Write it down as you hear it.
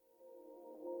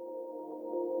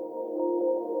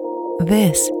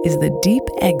This is the Deep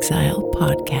Exile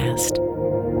Podcast.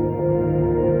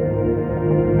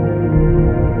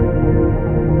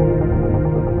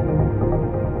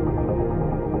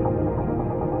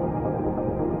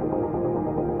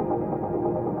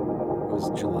 It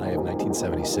was July of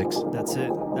 1976. That's it.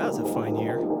 That was a fine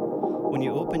year. When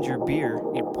you opened your beer,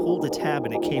 it pulled the tab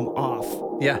and it came off.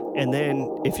 Yeah. And then,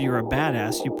 if you're a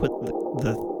badass, you put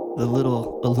the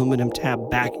little aluminum tab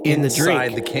back in the drink.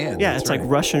 Inside the can. Yeah, that's it's right. like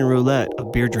Russian roulette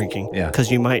of beer drinking. Yeah.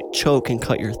 Because you might choke and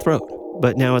cut your throat.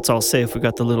 But now it's all safe. We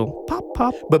got the little pop,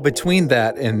 pop. But between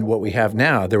that and what we have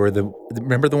now, there were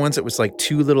remember the ones that was like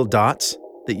two little dots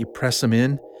that you press them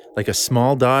in? Like a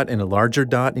small dot and a larger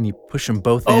dot, and you push them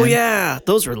both in? Oh, yeah.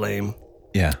 Those were lame.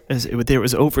 Yeah. It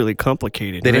was overly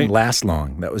complicated. They right? didn't last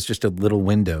long. That was just a little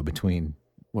window between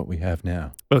what we have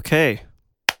now. Okay.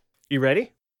 You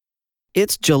ready?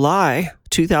 It's July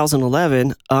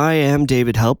 2011. I am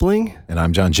David Helpling. And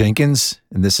I'm John Jenkins,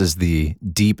 and this is the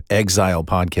Deep Exile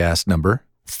Podcast number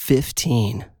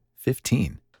 15.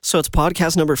 15. So it's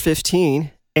podcast number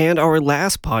 15, and our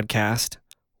last podcast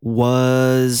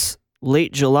was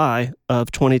late July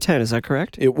of 2010. Is that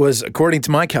correct? It was, according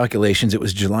to my calculations, it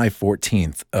was July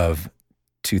 14th of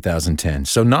 2010.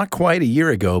 So not quite a year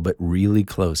ago, but really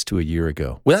close to a year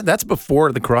ago. Well, that's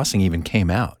before The Crossing even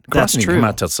came out. The That's Crossing didn't true. come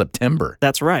out till September.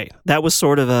 That's right. That was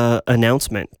sort of a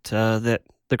announcement that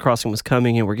The Crossing was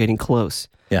coming and we're getting close.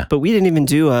 Yeah. But we didn't even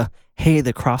do a, hey,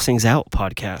 The Crossing's out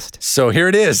podcast. So here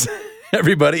it is,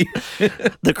 everybody.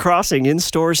 The Crossing in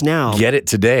stores now. Get it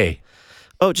today.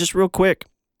 Oh, just real quick.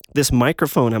 This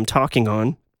microphone I'm talking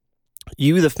on,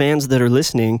 you, the fans that are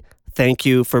listening, thank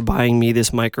you for buying me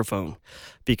this microphone,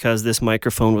 because this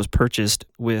microphone was purchased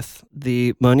with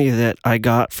the money that I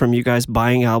got from you guys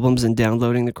buying albums and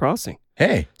downloading The Crossing.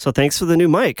 Hey, So thanks for the new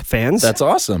mic, fans. that's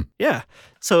awesome. Yeah.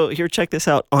 So here, check this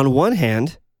out. On one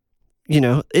hand, you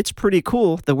know, it's pretty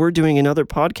cool that we're doing another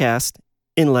podcast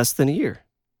in less than a year.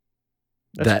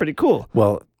 That's pretty cool.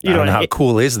 Well, You I don't know, know how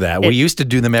cool is that? We used to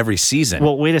do them every season.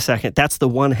 Well, wait a second. That's the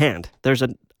one hand. There's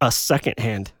a second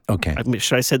hand. Okay. I mean,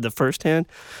 should I say the first hand?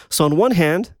 So on one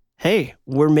hand, hey,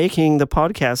 we're making the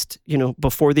podcast,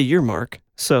 before the year mark.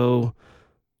 So,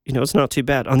 it's not too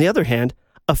bad. On the other hand,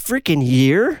 a freaking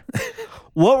year?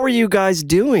 What were you guys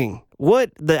doing?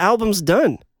 The album's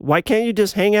done. Why can't you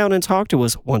just hang out and talk to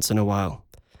us once in a while?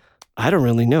 I don't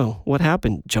really know. What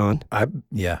happened, John?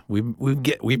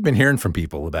 We've been hearing from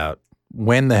people about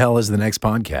when the hell is the next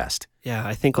podcast. Yeah,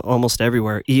 I think almost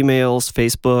everywhere. Emails,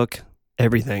 Facebook,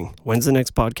 everything. When's the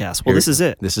next podcast? Well, this is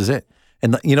it. This is it.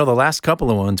 And the last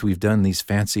couple of ones, we've done these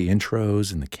fancy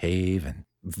intros in the cave and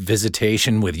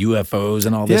visitation with UFOs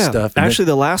and all this stuff. And actually,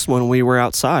 the last one we were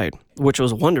outside, which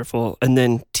was wonderful. And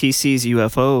then TC's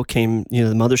UFO came,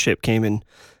 the mothership came and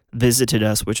visited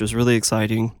us, which was really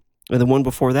exciting. And the one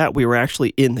before that, we were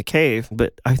actually in the cave.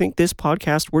 But I think this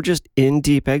podcast, we're just in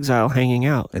deep exile hanging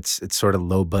out. it's sort of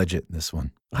low budget, this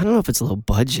one. I don't know if it's low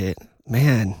budget.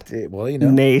 Man, Well,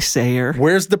 naysayer.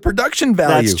 where's the production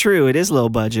value? That's true. It is low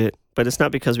budget, but it's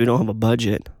not because we don't have a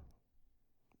budget.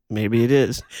 Maybe it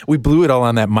is. We blew it all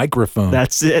on that microphone.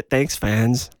 That's it. Thanks,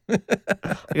 fans.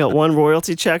 I got one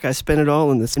royalty check. I spent it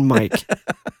all in this mic.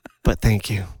 But thank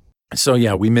you. So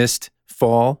yeah, we missed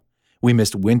fall. We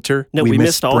missed winter. No, we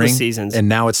missed spring, all the seasons. And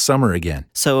now it's summer again.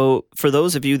 So for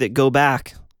those of you that go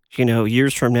back,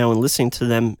 years from now and listening to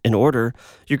them in order,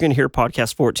 you're going to hear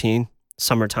podcast 14,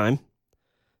 summertime,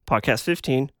 podcast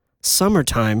 15,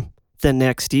 summertime, the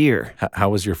next year. How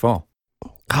was your fall?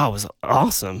 Oh, it was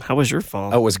awesome. How was your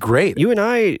fall? Oh, it was great. You and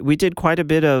I, we did quite a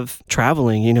bit of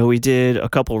traveling. We did a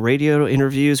couple radio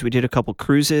interviews. We did a couple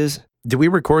cruises. Did we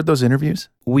record those interviews?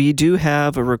 We do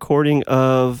have a recording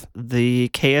of the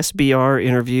KSBR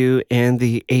interview and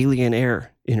the Alien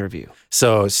Air interview.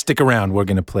 So stick around. We're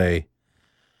going to play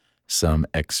some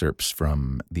excerpts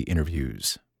from the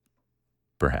interviews,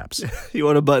 perhaps. You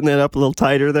want to button that up a little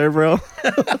tighter there, bro?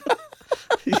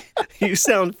 You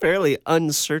sound fairly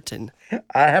uncertain.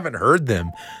 I haven't heard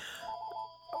them.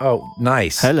 Oh,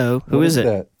 nice. Hello. Who is it?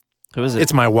 that? Who is it?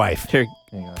 It's my wife. Here,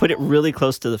 Hang on. put it really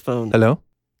close to the phone. Hello?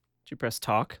 Did you press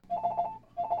talk?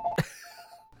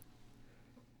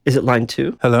 Is it line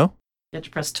 2? Hello? You have to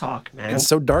press talk, man. It's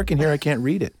so dark in here, I can't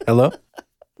read it. Hello?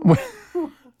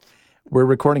 We're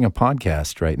recording a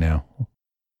podcast right now.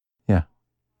 Yeah.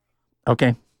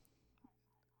 Okay.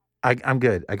 I'm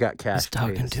good. I got cash. He's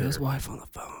talking to his wife on the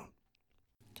phone.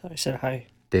 So I said hi.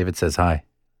 David says hi.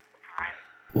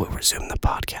 We'll resume the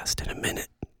podcast in a minute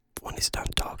when he's done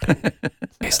talking.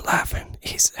 He's laughing.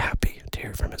 He's happy to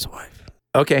hear from his wife.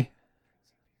 Okay.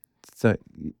 So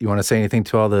you want to say anything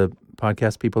to all the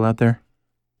podcast people out there?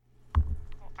 Am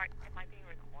I being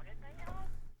recorded right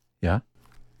Yeah?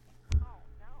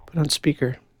 Put on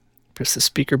speaker. Press the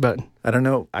speaker button. I don't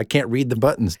know. I can't read the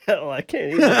buttons. Hell, I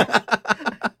can't either.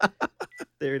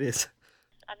 There it is.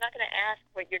 I'm not going to ask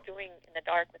what you're doing in the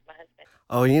dark with my husband.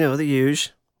 Oh, the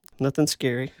usual. Nothing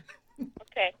scary.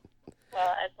 Okay.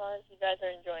 Well, as long as you guys are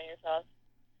enjoying yourselves.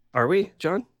 Are we,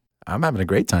 John? I'm having a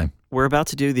great time. We're about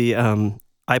to do the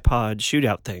iPod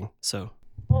shootout thing, so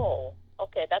Oh,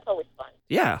 okay. That's always fun.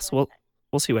 yeah. So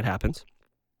we'll see what happens.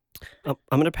 I'm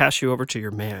going to pass you over to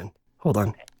your man. Hold on.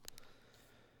 Okay.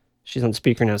 She's on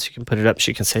speaker now, so you can put it up.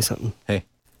 She can say something. Hey.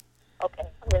 Okay.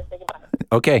 I'm going to say goodbye.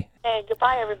 Okay. Hey,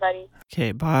 goodbye, everybody.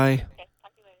 Okay, bye. Okay.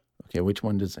 Talk to you later. Okay, which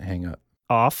one does it hang up?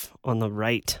 Off on the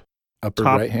right. Upper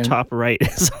Top, right hand? top right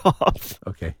is off.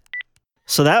 Okay.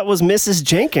 So that was Mrs.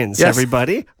 Jenkins, Yes.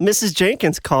 everybody. Mrs.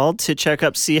 Jenkins called to check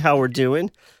up, see how we're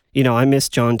doing. I miss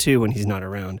John too when he's not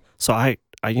around. So I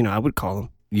would call him.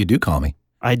 You do call me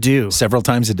I do. several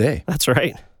times a day. That's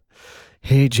right.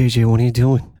 Hey, JJ, what are you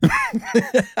doing? Oh,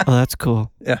 that's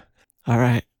cool. Yeah. All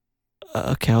right.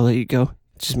 Okay, I'll let you go.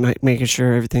 Just making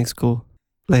sure everything's cool.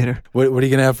 Later. What are you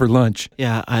going to have for lunch?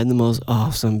 Yeah, I had the most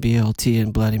awesome BLT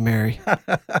and Bloody Mary.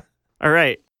 All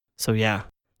right. So, yeah,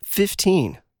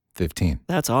 15. 15.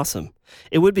 That's awesome.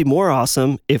 It would be more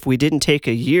awesome if we didn't take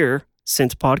a year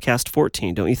since podcast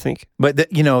 14, don't you think? But,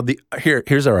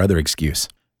 here's our other excuse.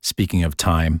 Speaking of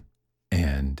time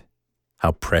and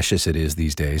how precious it is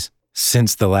these days.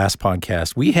 Since the last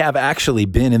podcast, we have actually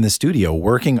been in the studio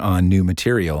working on new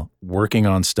material, working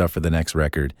on stuff for the next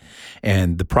record.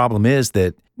 And the problem is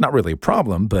that, not really a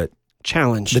problem, but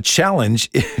Challenge. the challenge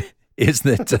is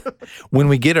that when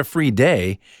we get a free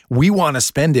day, we want to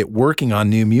spend it working on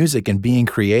new music and being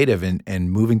creative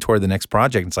and moving toward the next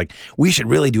project. It's like, we should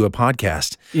really do a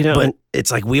podcast. But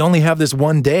it's like, we only have this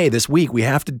one day this week. We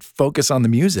have to focus on the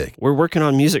music. We're working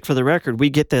on music for the record. We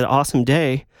get the awesome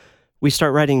day. We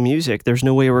start writing music. There's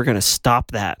no way we're going to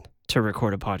stop that to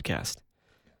record a podcast.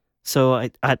 So I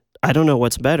don't know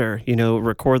what's better,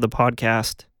 record the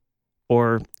podcast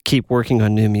or keep working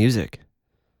on new music.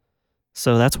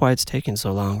 So that's why it's taking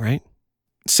so long, right?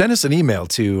 Send us an email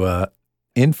to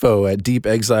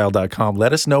info@deepexile.com.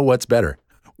 Let us know what's better,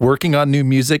 working on new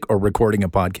music or recording a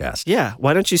podcast. Yeah.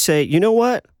 Why don't you say, you know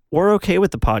what? We're okay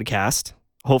with the podcast.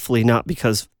 Hopefully not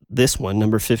because this one,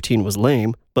 number 15, was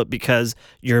lame, but because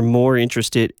you're more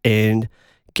interested in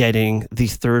getting the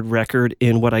third record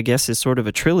in what I guess is sort of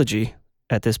a trilogy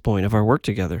at this point of our work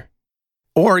together.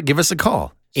 Or give us a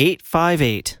call.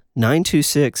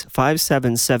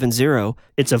 858-926-5770.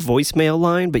 It's a voicemail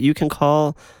line, but you can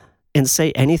call and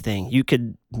say anything. You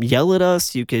could yell at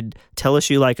us. You could tell us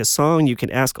you like a song. You can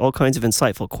ask all kinds of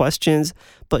insightful questions,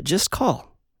 but just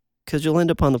call because you'll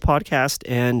end up on the podcast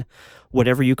and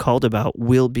whatever you called about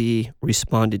will be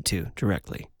responded to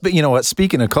directly. But you know what?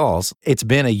 Speaking of calls, it's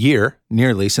been a year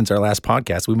nearly since our last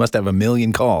podcast. We must have 1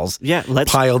 million calls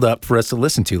piled up for us to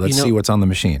listen to. Let's see what's on the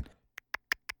machine.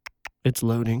 It's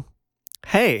loading.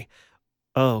 Hey.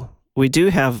 Oh, we do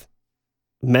have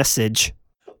message.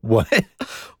 What?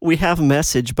 We have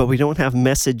message, but we don't have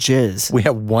messages. We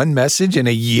have one message in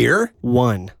a year?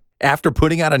 One. After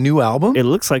putting out a new album? It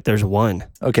looks like there's one.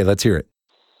 Okay, let's hear it.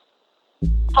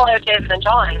 Hello, David and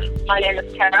John. My name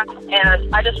is Kara,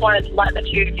 and I just wanted to let the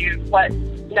two of you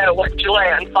know what joy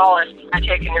and solace I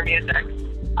take in your music.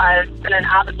 I've been an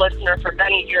avid listener for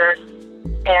many years,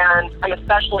 and I'm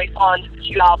especially fond of the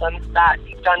 2 albums that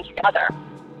you've done together.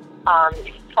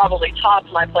 You've probably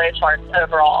topped my play charts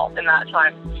overall in that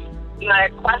time. My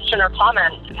question or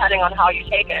comment, depending on how you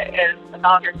take it, is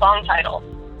about your song titles.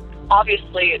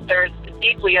 Obviously, there's a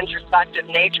deeply introspective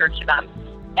nature to them.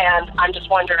 And I'm just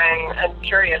wondering and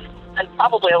curious, and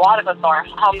probably a lot of us are,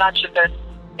 how much of this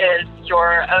is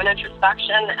your own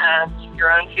introspection and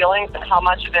your own feelings, and how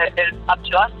much of it is up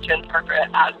to us to interpret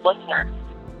as listeners.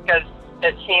 Because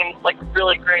it seems like a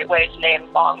really great way to name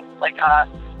songs. Like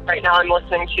right now I'm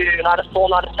listening to Not a Soul,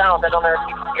 Not a Sound. I don't know if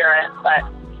you can hear it, but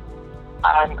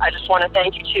I just want to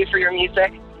thank you too for your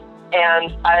music.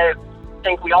 And I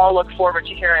think we all look forward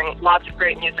to hearing lots of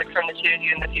great music from the two of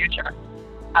you in the future.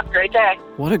 Have a great day.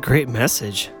 What a great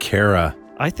message. Kara.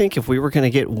 I think if we were going to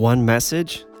get one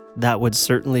message, that would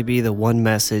certainly be the one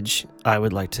message I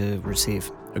would like to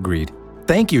receive. Agreed.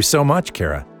 Thank you so much,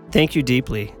 Kara. Thank you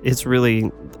deeply. It's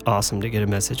really awesome to get a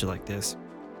message like this.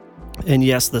 And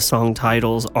yes, the song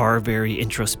titles are very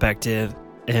introspective.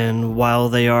 And while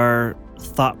they are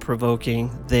thought-provoking,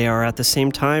 they are at the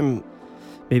same time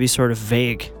maybe sort of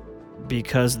vague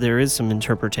because there is some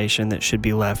interpretation that should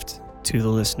be left to the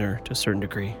listener to a certain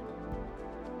degree.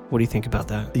 What do you think about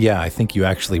that? Yeah, I think you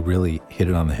actually really hit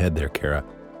it on the head there, Kara.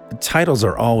 The titles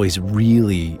are always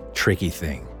really tricky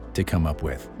thing. to come up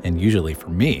with. And usually for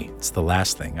me, it's the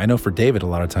last thing. I know for David, a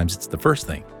lot of times it's the first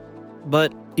thing.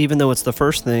 But even though it's the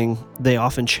first thing, they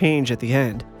often change at the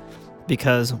end.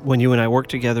 Because when you and I work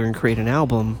together and create an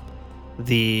album,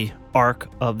 the arc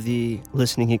of the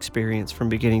listening experience from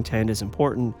beginning to end is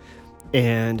important,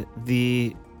 and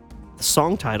the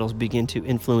song titles begin to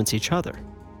influence each other.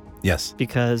 Yes.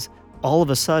 Because all of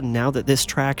a sudden, now that this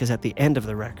track is at the end of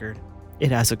the record,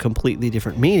 it has a completely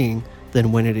different meaning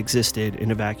than when it existed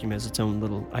in a vacuum as its own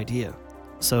little idea.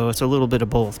 So it's a little bit of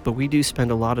both, but we do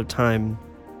spend a lot of time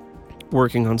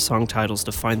working on song titles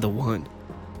to find the one.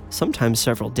 Sometimes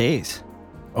several days.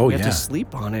 Oh, we yeah. have to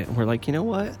sleep on it, and we're like, you know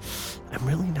what? I'm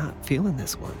really not feeling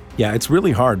this one. Yeah, it's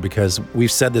really hard because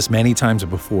we've said this many times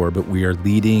before, but we are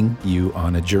leading you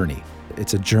on a journey.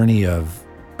 It's a journey of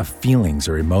feelings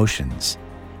or emotions,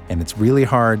 and it's really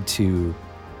hard to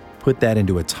put that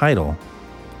into a title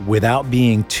without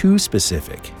being too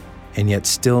specific, and yet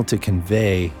still to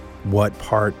convey what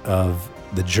part of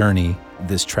the journey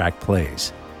this track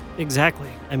plays. Exactly.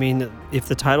 I mean, if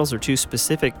the titles are too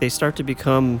specific, they start to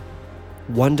become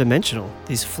one-dimensional.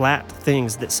 These flat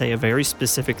things that say a very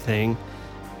specific thing,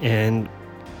 and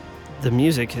the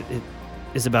music it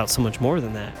is about so much more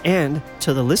than that. And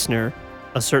to the listener,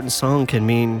 a certain song can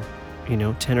mean,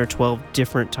 10 or 12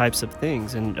 different types of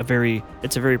things, and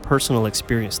it's a very personal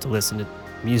experience to listen to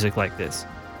music like this.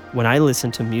 When I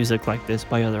listen to music like this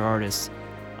by other artists,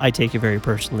 I take it very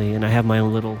personally, and I have my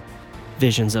own little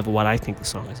visions of what I think the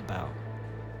song is about.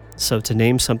 So to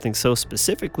name something so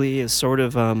specifically is sort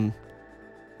of,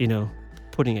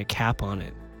 putting a cap on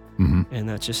it. Mm-hmm. And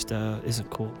that just isn't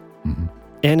cool. Mm-hmm.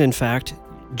 And in fact,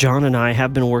 John and I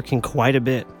have been working quite a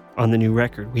bit on the new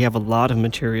record. We have a lot of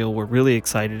material. We're really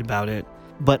excited about it.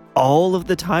 But all of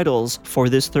the titles for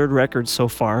this third record so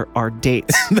far are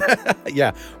dates.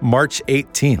 Yeah, March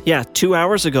 18th. Yeah, 2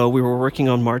 hours ago, we were working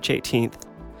on March 18th.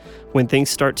 When things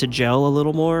start to gel a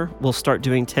little more, we'll start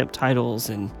doing temp titles.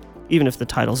 And even if the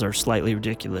titles are slightly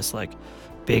ridiculous, like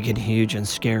Big and Huge and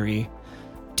Scary,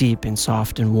 Deep and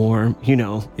Soft and Warm,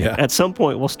 Yeah. At some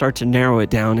point we'll start to narrow it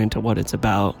down into what it's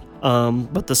about.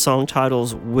 But the song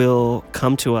titles will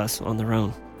come to us on their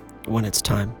own when it's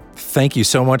time. Thank you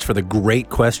so much for the great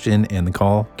question and the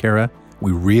call, Kara.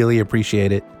 We really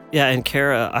appreciate it. Yeah, and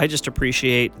Kara, I just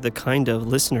appreciate the kind of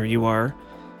listener you are.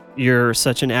 You're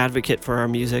such an advocate for our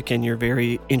music, and you're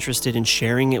very interested in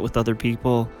sharing it with other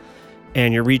people.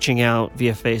 And you're reaching out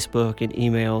via Facebook and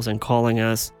emails and calling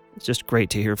us. It's just great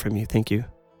to hear from you. Thank you.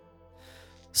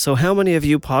 So how many of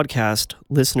you podcast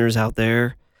listeners out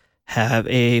there have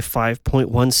a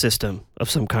 5.1 system of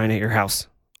some kind at your house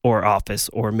or office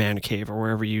or man cave or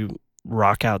wherever you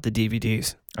rock out the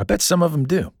DVDs? I bet some of them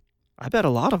do. I bet a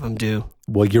lot of them do.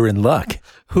 Well, you're in luck.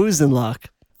 Who's in luck?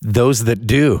 Those that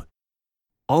do.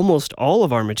 Almost all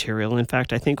of our material, in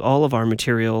fact, I think all of our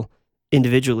material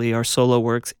individually, our solo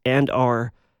works and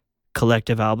our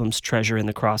collective albums, Treasure and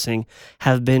The Crossing,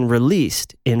 have been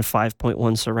released in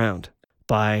 5.1 surround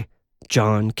by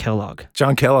John Kellogg.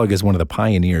 John Kellogg is one of the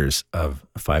pioneers of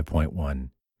 5.1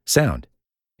 sound.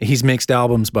 He's mixed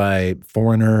albums by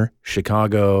Foreigner,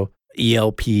 Chicago,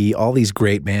 ELP, all these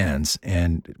great bands,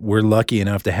 and we're lucky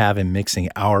enough to have him mixing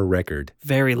our record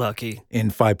Very lucky.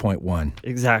 in 5.1.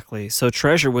 Exactly. So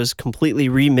Treasure was completely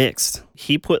remixed.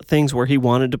 He put things where he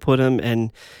wanted to put them,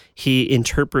 and he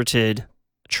interpreted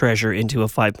Treasure into a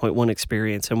 5.1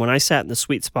 experience. And when I sat in the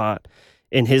sweet spot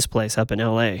in his place up in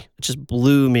LA, it just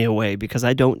blew me away because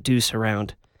I don't do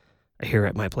surround here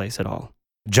at my place at all.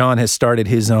 John has started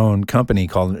his own company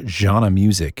called Jhana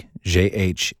Music,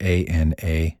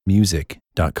 Jhana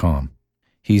music.com.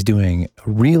 He's doing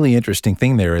a really interesting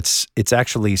thing there. It's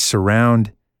actually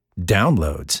surround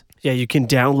downloads. Yeah, you can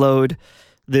download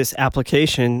this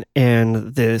application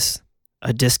and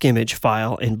a disk image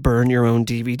file and burn your own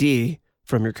DVD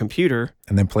from your computer.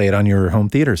 And then play it on your home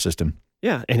theater system.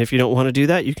 Yeah, and if you don't want to do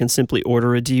that, you can simply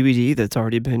order a DVD that's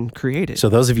already been created. So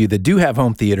those of you that do have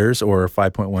home theaters or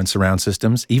 5.1 surround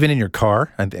systems, even in your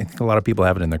car, I think a lot of people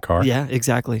have it in their car. Yeah,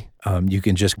 exactly. You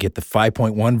can just get the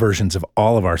 5.1 versions of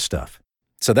all of our stuff.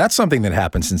 So that's something that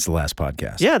happened since the last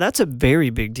podcast. Yeah, that's a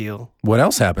very big deal. What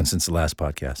else happened since the last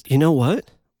podcast? You know what?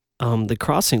 The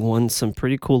Crossing won some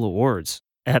pretty cool awards.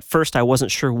 At first, I wasn't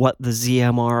sure what the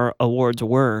ZMR awards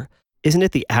were. Isn't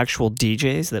it the actual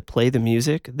DJs that play the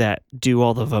music that do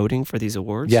all the voting for these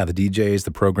awards? Yeah, the DJs,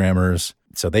 the programmers.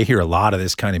 So they hear a lot of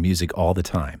this kind of music all the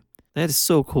time. That is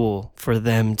so cool for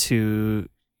them to,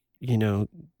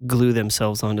 glue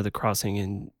themselves onto The Crossing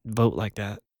and vote like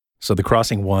that. So The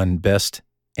Crossing won Best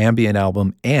Ambient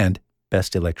Album and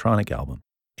Best Electronic Album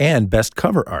and Best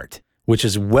Cover Art, which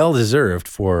is well-deserved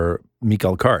for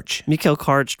Mikhail Karch. Mikhail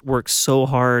Karch worked so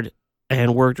hard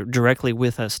and worked directly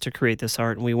with us to create this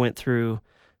art. And we went through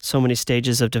so many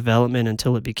stages of development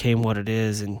until it became what it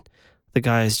is. And the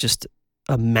guy is just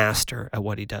a master at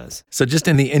what he does. So just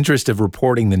in the interest of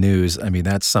reporting the news, I mean,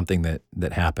 that's something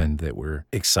that happened that we're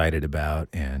excited about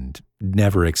and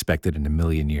never expected in a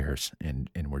million years. And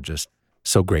we're just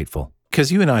so grateful.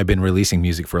 Because you and I have been releasing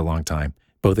music for a long time,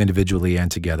 both individually and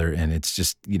together. And it's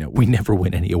just, we never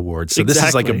win any awards. So This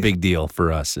is like a big deal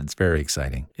for us. It's very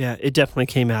exciting. Yeah, it definitely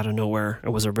came out of nowhere. It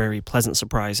was a very pleasant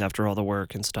surprise after all the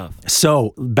work and stuff.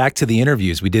 So back to the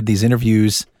interviews. We did these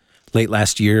interviews late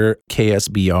last year,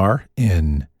 KSBR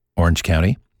in Orange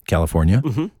County, California,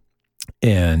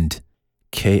 and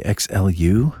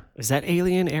KXLU. Is that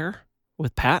Alien Air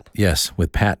with Pat? Yes,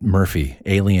 with Pat Murphy,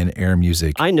 Alien Air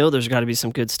Music. I know there's got to be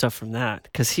some good stuff from that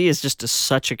because he is just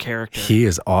such a character. He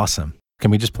is awesome. Can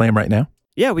we just play him right now?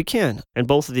 Yeah, we can. And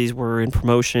both of these were in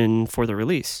promotion for the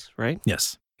release, right?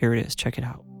 Yes. Here it is. Check it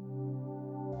out.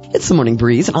 It's the Morning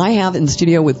Breeze, and I have in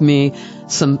studio with me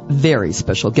some very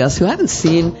special guests who I haven't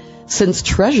seen since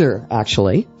Treasure,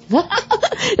 actually.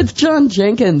 It's John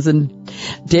Jenkins and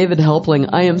David Helpling.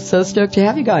 I am so stoked to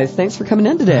have you guys. Thanks for coming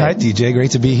in today. Hi, DJ.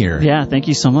 Great to be here. Yeah, thank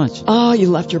you so much. Oh, you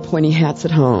left your pointy hats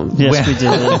at home. Yes, we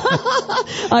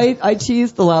did. I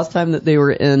teased the last time that they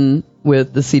were in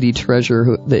with the CD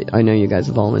Treasure, that I know you guys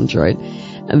have all enjoyed,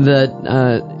 and that,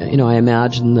 I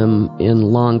imagine them in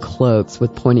long cloaks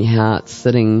with pointy hats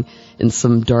sitting in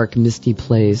some dark, misty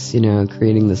place,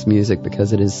 creating this music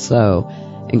because it is so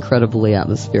incredibly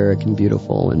atmospheric and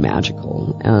beautiful and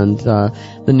magical. And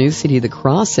the new CD, The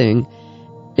Crossing,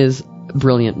 is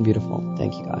brilliant and beautiful.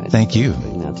 Thank you, guys. Thank you. For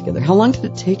putting that together. How long did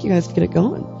it take you guys to get it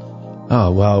going?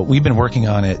 Oh, well, we've been working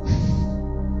on it.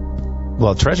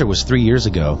 Well, Treasure was 3 years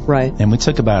ago. Right. And we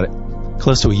took about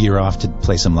close to a year off to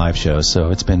play some live shows,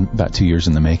 so it's been about 2 years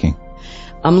in the making.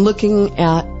 I'm looking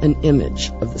at an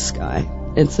image of the sky.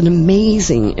 It's an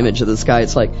amazing image of the sky.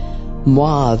 It's like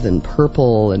mauve and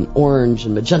purple and orange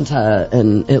and magenta,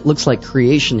 and it looks like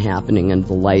creation happening under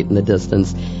the light in the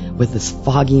distance with this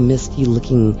foggy, misty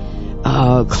looking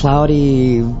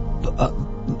cloudy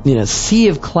sea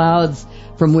of clouds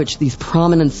from which these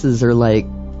prominences are like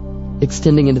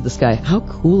extending into the sky. How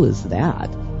cool is that?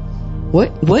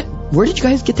 Where did you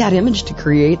guys get that image to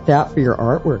create that for your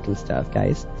artwork and stuff,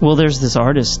 guys? Well, there's this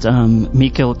artist,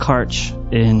 Mikhail Karch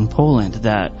in Poland,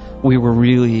 that we were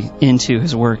really into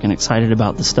his work and excited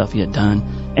about the stuff he had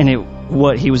done. And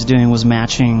what he was doing was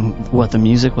matching what the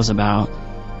music was about.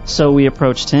 So we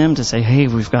approached him to say, hey,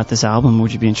 we've got this album.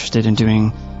 Would you be interested in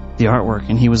doing the artwork?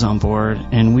 And he was on board.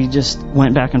 And we just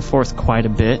went back and forth quite a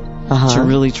bit to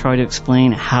really try to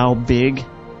explain how big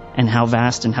and how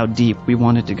vast and how deep we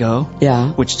wanted to go.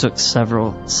 Yeah. Which took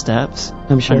several steps.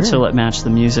 I'm sure. Until it matched the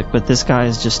music. But this guy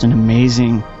is just an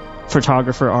amazing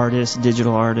photographer, artist,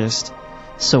 digital artist.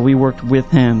 So we worked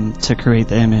with him to create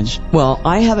the image. Well,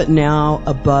 I have it now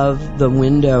above the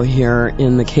window here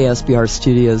in the KSBR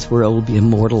studios where it will be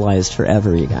immortalized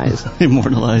forever, you guys.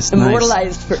 Immortalized.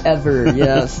 Immortalized forever,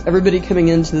 yes. Everybody coming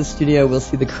into the studio will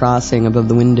see The Crossing above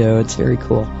the window. It's very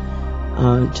cool.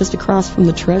 Just across from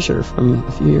the Treasure from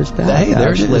a few years back. Hey,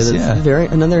 there it is, yeah.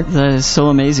 Another that is so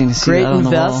amazing to see great that on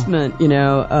investment, the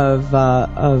wall.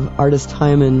 of artist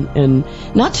time, and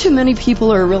not too many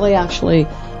people are really actually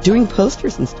doing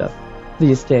posters and stuff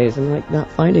these days. I'm like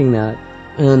not finding that,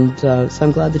 and so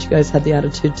I'm glad that you guys had the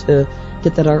attitude to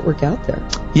get that artwork out there.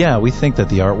 Yeah, we think that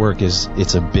the artwork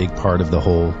it's a big part of the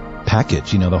whole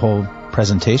package, the whole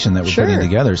presentation that we're putting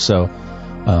together. So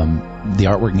the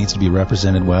artwork needs to be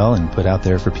represented well and put out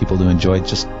there for people to enjoy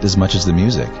just as much as the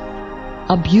music.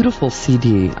 A beautiful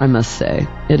CD, I must say.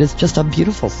 It is just a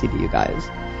beautiful CD, you guys.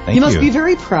 Thank you must be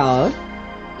very proud.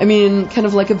 I mean, kind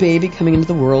of like a baby coming into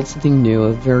the world, something new,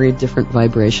 a very different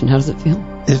vibration. How does it feel?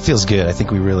 It feels good. I think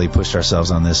we really pushed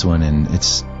ourselves on this one, and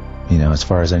it's, as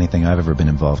far as anything I've ever been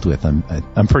involved with,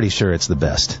 I'm pretty sure it's the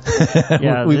best.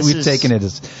 Yeah, we've taken it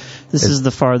as... This is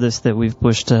the farthest that we've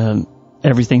pushed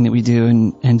everything that we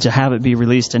do, and to have it be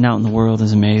released and out in the world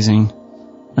is amazing.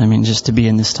 I mean, just to be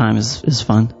in this time is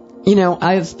fun.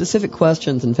 I have specific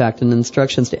questions, in fact, and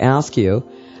instructions to ask you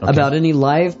about any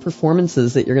live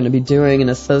performances that you're going to be doing in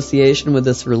association with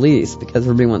this release, because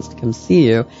everybody wants to come see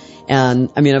you.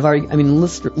 And,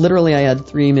 literally I had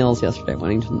 3 emails yesterday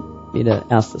wanting me to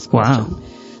ask this question. Wow.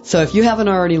 So if you haven't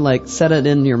already, set it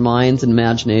in your minds and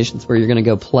imaginations where you're going to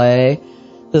go play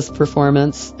this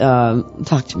performance,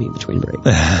 talk to me between breaks.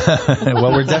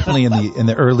 Well, we're definitely in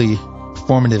the early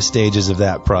formative stages of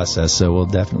that process, so we'll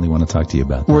definitely want to talk to you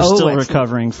about that. We're still excellent.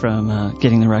 recovering from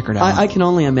getting the record out. I can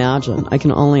only imagine.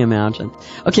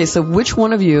 Okay, so which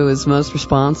one of you is most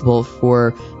responsible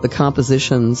for the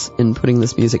compositions in putting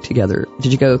this music together?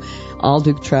 Did you go, I'll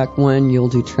do track 1, you'll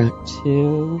do track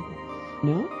 2?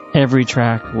 No? Every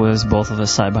track was both of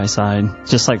us side by side,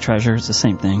 just like Treasure. It's the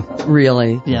same thing.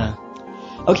 Really? Yeah.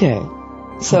 Okay.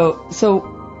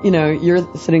 So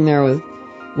you're sitting there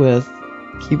with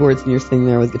keyboards and you're sitting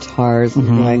there with guitars and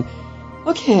you're going,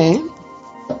 okay,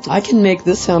 I can make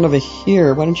this sound over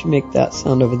here. Why don't you make that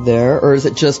sound over there? Or is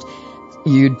it just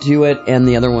you do it and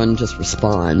the other one just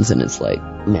responds and it's like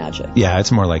magic? Yeah,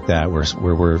 it's more like that,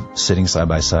 where we're sitting side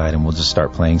by side and we'll just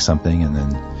start playing something, and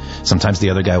then sometimes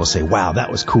the other guy will say, wow, that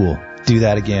was cool. Do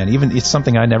that again. Even it's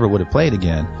something I never would have played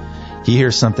again. He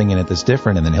hears something in it that's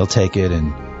different, and then he'll take it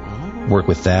and work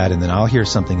with that, and then I'll hear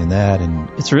something in that, and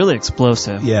It's really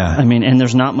explosive. Yeah. I mean, and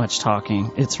there's not much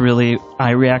talking. It's really,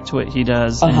 I react to what he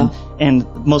does, and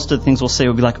most of the things we'll say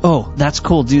will be like, oh, that's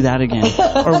cool, do that again.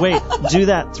 Or wait, do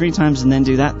that 3 times and then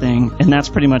do that thing. And that's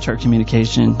pretty much our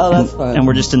communication. Oh, that's fun. And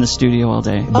we're just in the studio all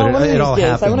day. But one of it these all days,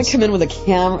 happens. I want to come in with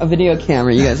a video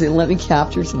camera. You guys let me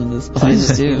capture some of this behind the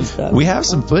Please do. scenes stuff. we have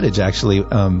some footage actually.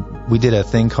 We did a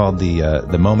thing called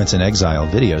the Moments in Exile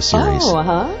video series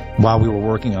while we were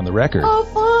working on the record. Oh,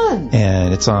 fun.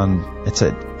 And it's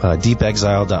at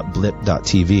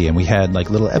deepexile.blip.tv, and we had like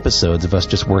little episodes of us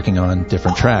just working on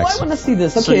different tracks. I want to see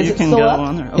this. Okay, So is you it can still go up?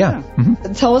 on there. Yeah.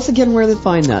 Okay. Tell us again where to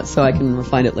find that so I can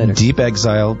find it later.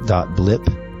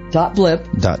 deepexile.blip.tv.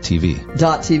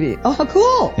 .blip.tv. Oh,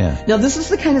 cool. Yeah. Now, this is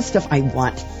the kind of stuff I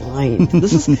want to find.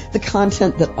 This is the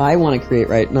content that I want to create,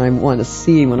 right? And I want to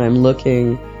see when I'm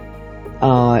looking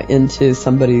into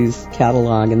somebody's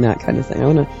catalog and that kind of thing.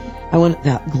 I want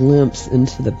that glimpse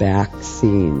into the back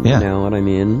scene. Yeah. You know what I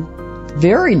mean?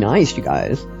 Very nice, you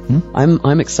guys.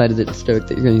 I'm excited and stoked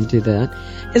that you're going to do that.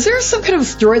 Is there some kind of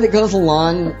story that goes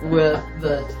along with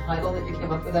the title that you came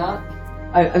up with that?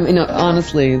 I mean,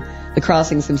 honestly, The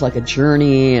Crossing seems like a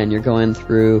journey, and you're going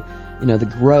through,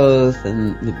 the growth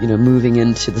and, moving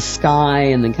into the sky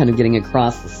and then kind of getting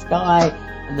across the sky,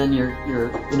 and then you're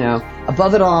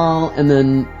above it all, and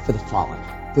then for the fallen.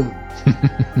 Boom.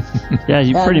 Yeah,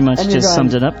 you pretty much and just you're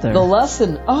summed going, it up there. The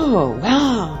lesson, oh,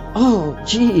 wow, oh,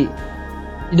 gee.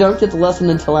 You don't get the lesson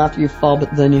until after you fall,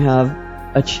 but then you have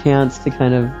a chance to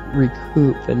kind of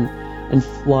recoup and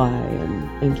fly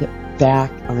and get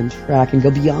back on track and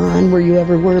go beyond where you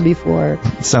ever were before.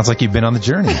 It sounds like you've been on the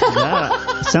journey.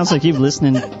 Yeah. It sounds like you've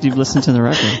listened to the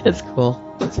record. It's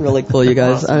cool. It's really cool, you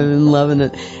guys. I'm loving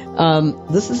it.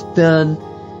 This has been,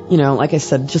 like I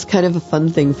said, just kind of a fun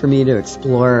thing for me to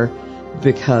explore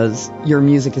because your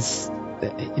music is, so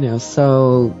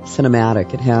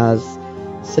cinematic. It has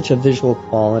such a visual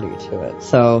quality to it.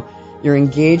 So you're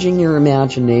engaging your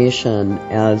imagination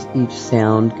as each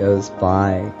sound goes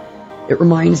by. It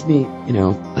reminds me,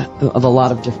 of a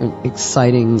lot of different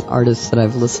exciting artists that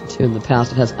I've listened to in the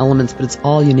past. It has elements, but it's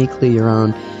all uniquely your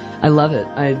own. I love it.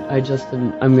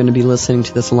 I'm going to be listening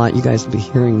to this a lot. You guys will be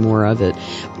hearing more of it.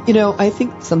 I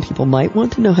think some people might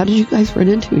want to know, how did you guys run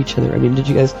into each other? I mean, did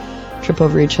you guys trip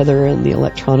over each other in the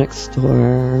electronics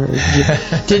store?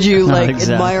 Did you Not like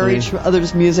exactly. admire each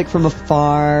other's music from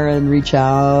afar and reach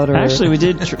out? Or? Actually, we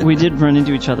did run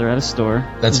into each other at a store.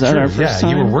 That's Was that true. our first Yeah,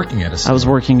 time? you were working at a store. I was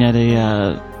working at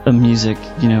a music,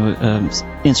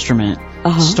 instrument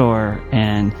store,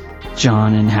 and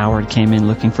John and Howard came in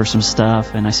looking for some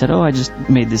stuff, and I said, "Oh, I just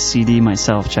made this CD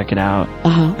myself. Check it out."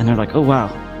 And they're like, "Oh, wow,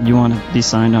 you want to be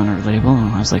signed on our label?"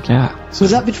 And I was like, "Yeah."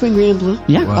 Was that Between Green and Blue?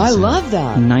 Yeah. I love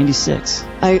that. 96.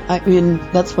 I mean,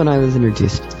 that's when I was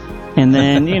introduced. And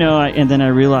then, I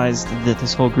realized that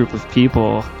this whole group of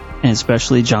people, and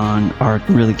especially John, are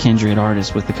really kindred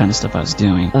artists with the kind of stuff I was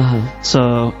doing.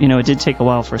 So, it did take a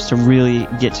while for us to really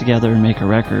get together and make a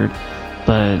record,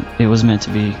 but it was meant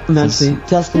to be. Meant to be.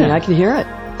 Destiny, Yeah. I can hear it.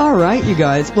 All right, you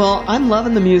guys. Well, I'm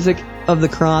loving the music of The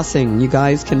Crossing. You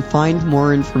guys can find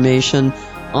more information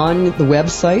on the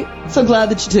website. So glad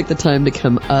that you took the time to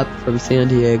come up from San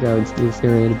Diego into this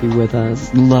area to be with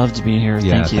us. Love to be here.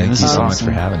 Yeah, Thank you. This you is so awesome.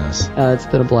 much for having us. It's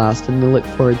been a blast, and we look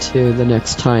forward to the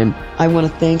next time. I want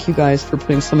to thank you guys for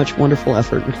putting so much wonderful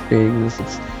effort into creating this.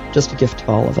 It's just a gift to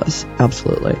all of us.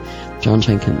 Absolutely. John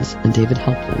Jenkins and David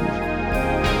Helpling.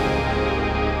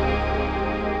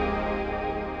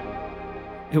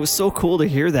 It was so cool to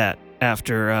hear that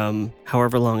after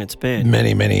however long it's been.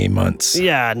 Many, many months.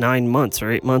 Yeah, 9 months or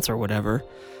 8 months or whatever.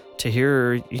 To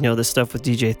hear, this stuff with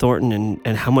DJ Thornton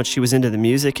and how much she was into the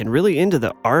music and really into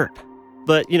the art.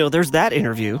 But, there's that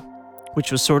interview,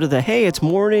 which was sort of the, hey, it's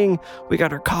morning, we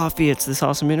got our coffee, it's this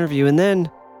awesome interview. And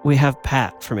then we have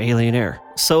Pat from Alien Air.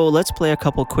 So let's play a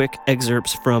couple quick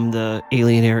excerpts from the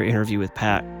Alien Air interview with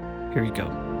Pat. Here you go.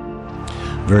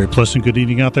 Very pleasant good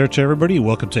evening out there to everybody.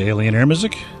 Welcome to Alien Air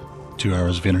Music, 2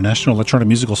 hours of international electronic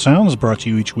musical sounds brought to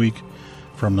you each week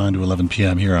from 9 to 11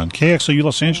 p.m. here on KXLU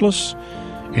Los Angeles,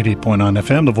 88.9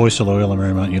 FM, the voice of Loyola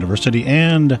Marymount University,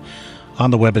 and on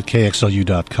the web at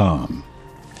kxlu.com.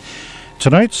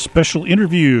 Tonight's special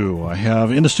interview, I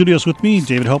have in the studios with me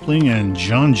David Helpling and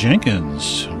John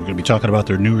Jenkins. We're going to be talking about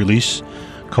their new release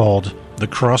called The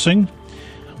Crossing.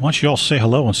 Why don't you all say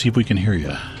hello and see if we can hear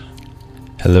you?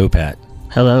 Hello, Pat.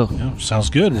 Hello. Yeah, sounds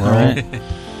good. We're all,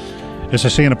 as I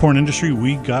say in the porn industry,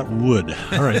 we got wood.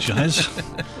 All right, guys.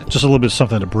 Just a little bit of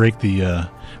something to break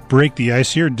the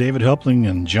ice here. David Helpling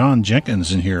and John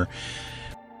Jenkins in here.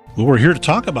 Well, we're here to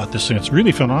talk about this thing. It's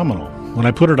really phenomenal. When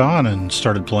I put it on and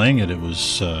started playing it, it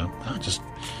was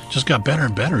just got better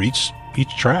and better each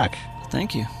track.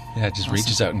 Thank you. Yeah, it just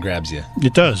reaches out and grabs you.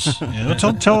 It does. Yeah,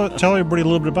 tell everybody a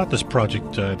little bit about this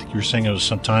project. I think you were saying it was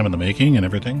some time in the making and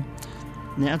everything.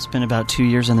 Yeah, it's been about 2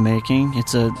 years in the making.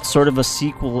 It's a sort of a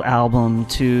sequel album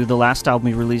to the last album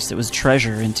we released that was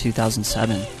Treasure in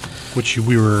 2007. Which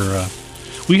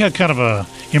we had kind of a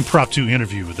impromptu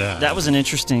interview with that. That was an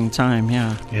interesting time,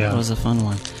 yeah. It was a fun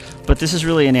one. But this is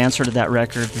really an answer to that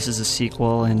record. This is a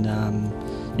sequel, and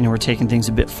we're taking things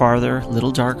a bit farther, a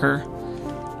little darker,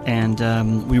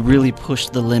 and we really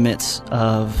pushed the limits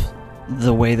of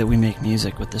the way that we make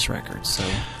music with this record. So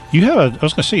you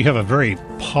have a very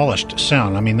polished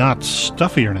sound. I mean, not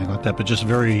stuffy or anything like that, but just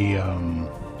very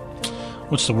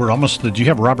what's the word? Almost. Do you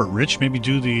have Robert Rich maybe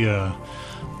do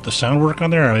the sound work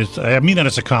on there? I mean that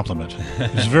as a compliment.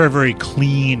 It's very, very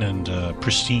clean and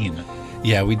pristine.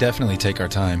 Yeah, we definitely take our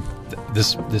time.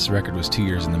 This record was 2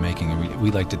 years in the making, and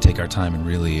we like to take our time and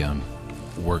really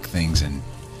work things and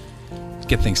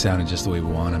get things sounding just the way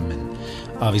we want them. And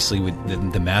obviously,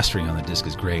 the mastering on the disc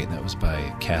is great, and that was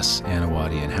by Cass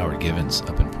Anawati and Howard Givens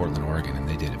up in Portland, Oregon, and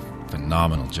they did a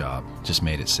phenomenal job. Just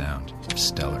made it sound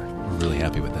stellar. We're really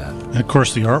happy with that. And of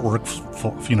course, the artwork,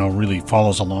 really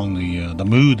follows along the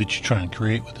mood that you try and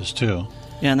create with this too.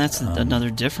 Yeah, and that's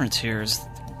another difference here is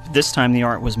this time the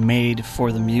art was made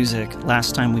for the music.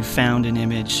 Last time we found an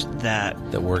image that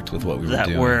worked with what we were doing.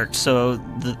 That worked. So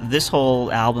this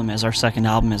whole album, as our second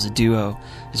album as a duo,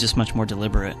 is just much more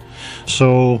deliberate.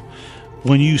 So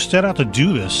when you set out to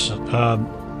do this,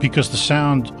 because the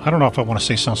sound, I don't know if I want to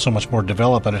say sounds so much more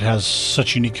developed, but it has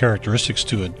such unique characteristics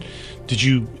to it. Did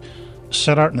you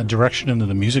set out in a direction and then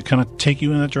the music kind of take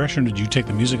you in that direction? Or did you take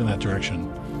the music in that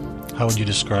direction? How would you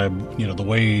describe, the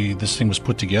way this thing was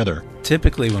put together?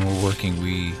 Typically, when we're working,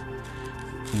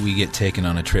 we get taken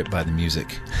on a trip by the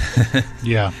music.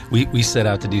 Yeah. We set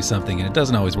out to do something, and it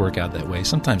doesn't always work out that way.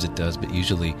 Sometimes it does, but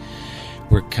usually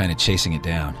we're kind of chasing it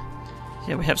down.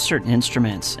 Yeah, we have certain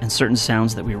instruments and certain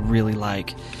sounds that we really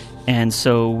like. And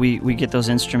so we get those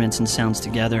instruments and sounds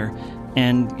together,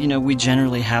 and, we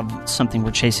generally have something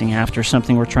we're chasing after,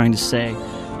 something we're trying to say,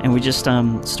 and we just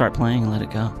start playing and let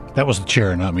it go. That was the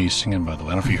chair, not me singing, by the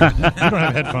way. I don't know if you heard that. You don't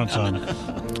have headphones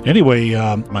on. Anyway,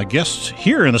 my guests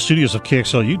here in the studios of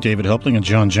KXLU, David Helpling and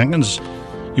John Jenkins,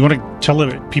 you want to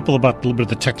tell people about a little bit of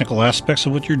the technical aspects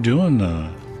of what you're doing?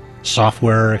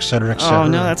 Software, et cetera, et cetera? Oh,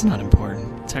 no, that's not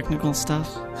important. Technical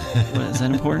stuff? What, is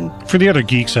that important? For the other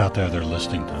geeks out there that are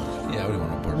listening to Yeah, we don't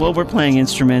want to bore. Well, we're playing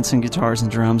instruments and guitars and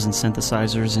drums and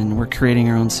synthesizers, and we're creating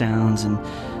our own sounds, and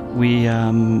we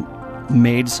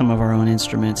made some of our own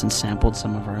instruments and sampled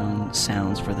some of our own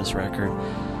sounds for this record.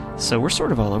 So we're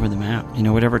sort of all over the map,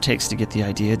 whatever it takes to get the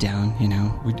idea down,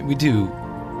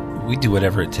 We do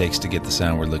whatever it takes to get the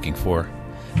sound we're looking for.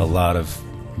 A lot of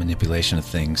manipulation of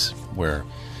things where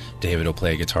David will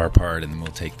play a guitar part and then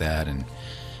we'll take that and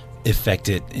affect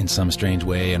it in some strange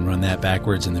way and run that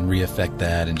backwards and then re-affect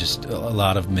that, and just a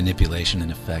lot of manipulation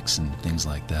and effects and things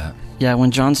like that. Yeah,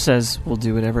 when John says we'll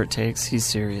do whatever it takes, he's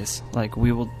serious. Like,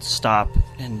 we will stop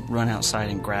and run outside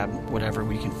and grab whatever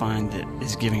we can find that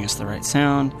is giving us the right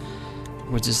sound.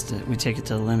 We take it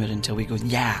to the limit until we go,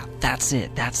 yeah, that's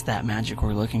it. That's that magic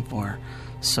we're looking for.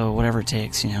 So whatever it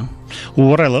takes, Well,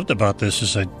 what I loved about this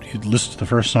is I listened to the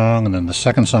first song, and then the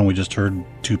second song we just heard,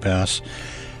 Two Pass,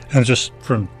 and just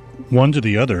from one to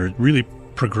the other, it really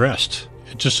progressed.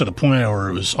 It just to the point where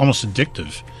it was almost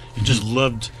addictive. You just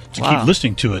loved to keep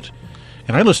listening to it.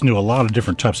 And I listen to a lot of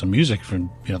different types of music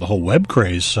from the whole web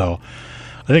craze. So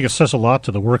I think it says a lot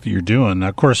to the work that you're doing. Now,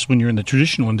 of course, when you're in the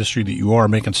traditional industry that you are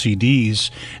making CDs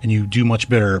and you do much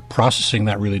better processing,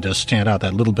 that really does stand out.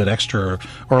 That little bit extra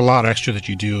or a lot extra that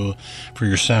you do for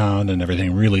your sound and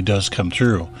everything really does come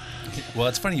through. Well,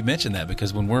 it's funny you mentioned that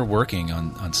because when we're working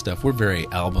on stuff, we're very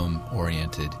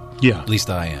album-oriented. Yeah. At least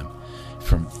I am.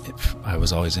 I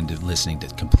was always into listening to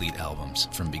complete albums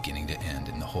from beginning to end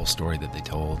and the whole story that they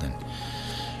told, and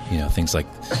things like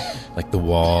The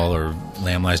Wall or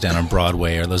Lamb Lies Down on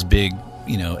Broadway or those big,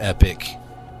 epic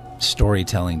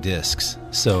storytelling discs.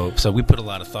 So we put a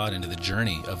lot of thought into the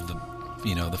journey of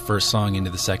the first song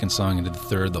into the second song into the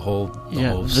third, the whole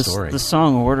story. The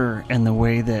song order and the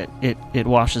way that it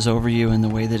washes over you and the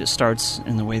way that it starts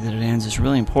and the way that it ends is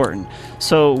really important.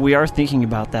 So we are thinking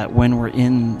about that when we're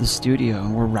in the studio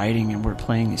and we're writing and we're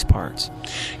playing these parts.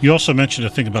 You also mentioned a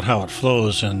thing about how it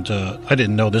flows, and I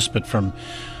didn't know this, but from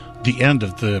the end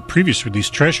of the previous release,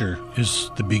 Treasure, is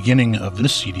the beginning of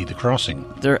this CD, The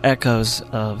Crossing. There are echoes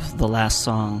of the last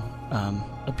song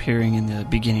appearing in the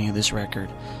beginning of this record,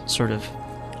 sort of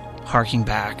harking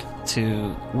back to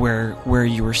where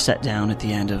you were set down at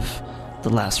the end of the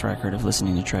last record of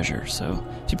listening to Treasure. So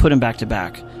if you put them back to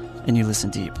back and you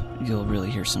listen deep, you'll really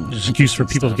hear some. There's an excuse for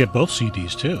people to get both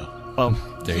CDs too. Oh,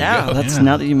 there you go. That's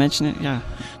now that you mention it, yeah.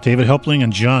 David Helpling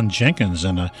and John Jenkins,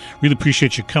 and I really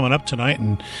appreciate you coming up tonight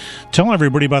and telling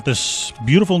everybody about this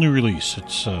beautiful new release.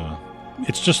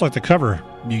 It's just like the cover.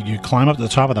 You climb up to the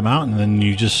top of the mountain, and then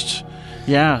you just.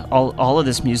 Yeah, all of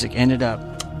this music ended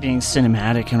up being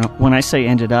cinematic, and when I say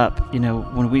ended up,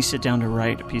 when we sit down to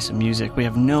write a piece of music, we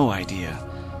have no idea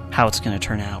how it's going to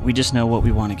turn out. We just know what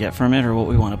we want to get from it or what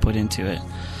we want to put into it.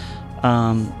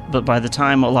 But by the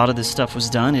time a lot of this stuff was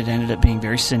done, it ended up being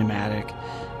very cinematic,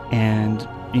 and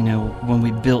when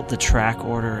we built the track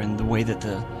order and the way that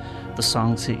the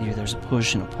songs hit you, there's a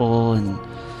push and a pull, and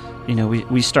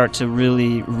we start to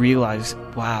really realize,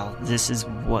 wow, this is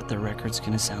what the record's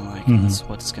going to sound like. Mm-hmm. And this is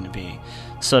what it's going to be.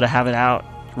 So to have it out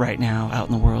right now, out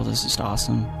in the world, is just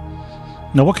awesome.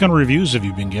 Now, what kind of reviews have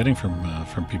you been getting from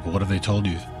people? What have they told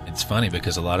you? It's funny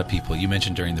because a lot of people, you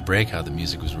mentioned during the break how the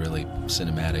music was really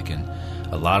cinematic, and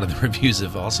a lot of the reviews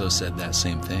have also said that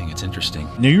same thing. It's interesting.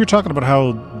 Now, you were talking about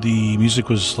how the music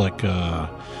was like a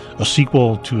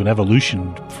sequel to an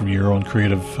evolution from your own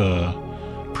creative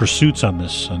pursuits on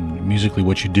this, and musically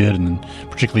what you did, and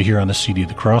particularly here on this CD,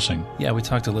 The Crossing. Yeah, we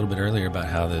talked a little bit earlier about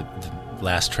how the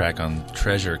last track on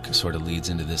Treasure sort of leads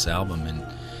into this album, and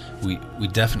we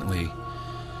definitely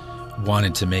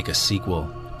wanted to make a sequel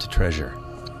to Treasure.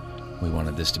 We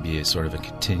wanted this to be a sort of a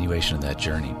continuation of that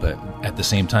journey, but at the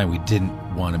same time, we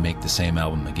didn't want to make the same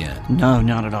album again. No,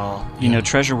 not at all.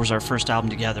 Treasure was our first album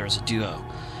together as a duo.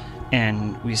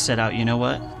 And we set out,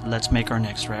 let's make our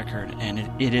next record. And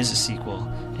it is a sequel.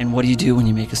 And what do you do when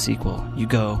you make a sequel? You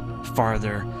go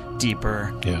farther,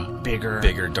 deeper,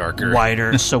 bigger, darker,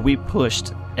 wider. So we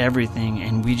pushed everything,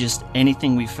 and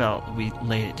anything we felt, we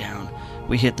laid it down.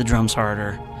 We hit the drums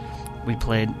harder. We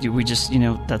played,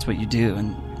 that's what you do.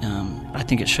 And I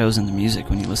think it shows in the music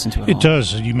when you listen to it. It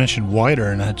does. You mentioned wider,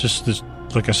 and that just this,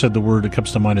 like I said, the word that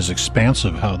comes to mind is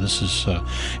expansive. How this is,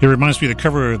 it reminds me of the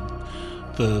cover of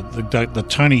the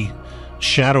tiny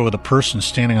shadow of the person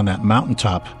standing on that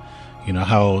mountaintop.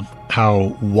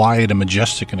 How wide and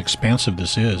majestic and expansive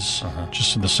this is. Uh-huh.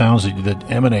 Just in the sounds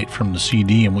that emanate from the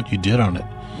CD and what you did on it.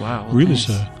 Wow, really is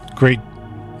a great,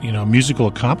 musical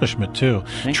accomplishment too.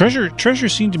 Treasure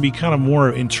seemed to be kind of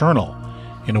more internal,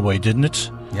 in a way, didn't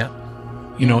it? Yeah.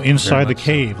 Inside the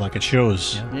cave, like it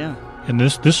shows. Yeah. And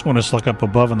this one is like up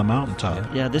above on the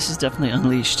mountaintop. Yeah, this is definitely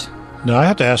unleashed. Now, I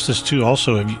have to ask this too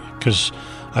also, because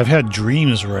I've had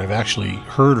dreams where I've actually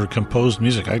heard or composed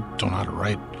music. I don't know how to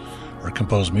write or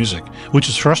compose music, which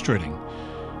is frustrating,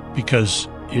 because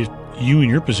if you in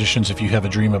your positions, if you have a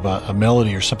dream about a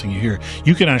melody or something you hear,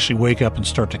 you can actually wake up and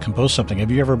start to compose something.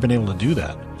 Have you ever been able to do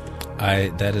that?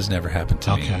 That has never happened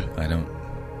to me.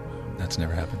 That's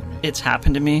never happened to me. It's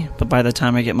happened to me, but by the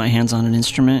time I get my hands on an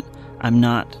instrument, I'm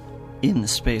not in the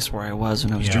space where I was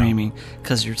when I was dreaming,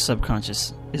 because your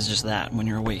subconscious is just that. When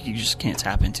you're awake, you just can't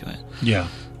tap into it. Yeah.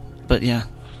 But yeah,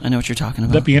 I know what you're talking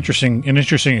about. That'd be an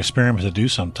interesting experiment to do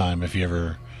sometime if you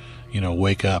ever,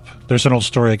 wake up. There's an old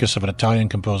story, I guess, of an Italian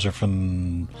composer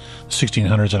from the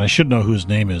 1600s, and I should know who his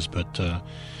name is, but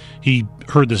he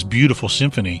heard this beautiful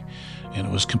symphony, and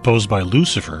it was composed by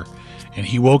Lucifer, and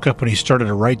he woke up and he started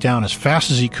to write down as fast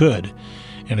as he could,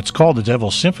 and it's called the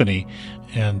Devil's Symphony.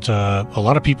 And a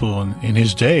lot of people in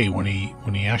his day, when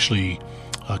he actually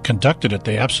conducted it,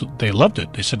 they loved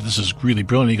it. They said, "This is really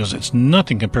brilliant." He goes, "It's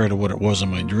nothing compared to what it was in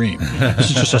my dream. This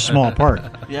is just a small part."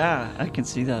 Yeah, I can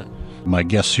see that. My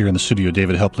guests here in the studio,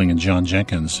 David Helpling and John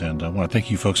Jenkins. And I want to thank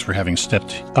you folks for having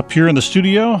stepped up here in the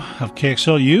studio of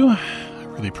KXLU. I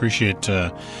really appreciate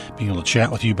being able to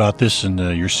chat with you about this and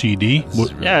your CD.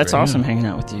 Yeah, it's awesome hanging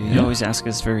out with you. You always ask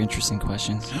us very interesting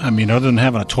questions. I mean, other than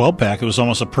having a 12-pack, it was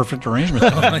almost a perfect arrangement.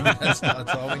 That's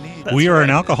all we need. We are an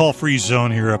alcohol-free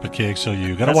zone here up at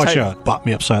KXLU. Got to watch out. Bop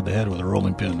me upside the head with a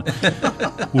rolling pin.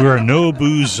 We're a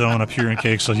no-booze zone up here in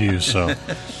KXLU, so...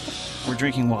 We're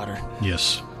drinking water.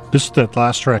 Yes. That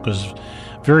last track was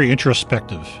very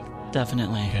introspective.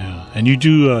 Definitely. Yeah. And you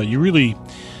do, you really,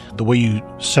 the way you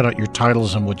set out your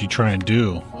titles and what you try and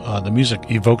do, the music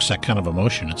evokes that kind of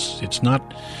emotion. It's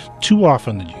not too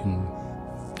often that you can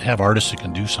have artists that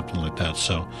can do something like that.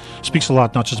 So it speaks a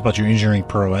lot, not just about your engineering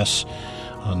prowess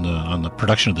on the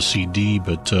production of the CD,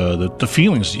 but the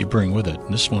feelings that you bring with it.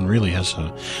 And this one really has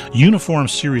a uniform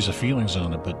series of feelings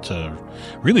on it, but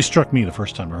really struck me the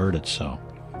first time I heard it. So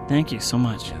thank you so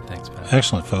much. Yeah, thanks, Pat.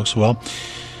 Excellent, folks. Well,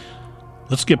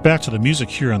 let's get back to the music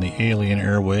here on the Alien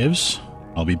Airwaves.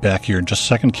 I'll be back here in just a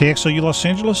second. KXLU Los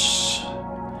Angeles,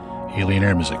 Alien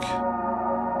Air Music.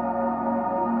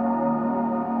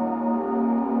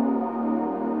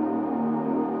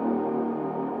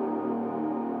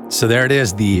 So there it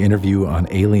is, the interview on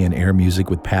Alien Air Music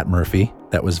with Pat Murphy.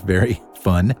 That was very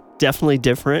fun. Definitely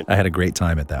different. I had a great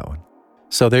time at that one.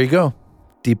 So there you go.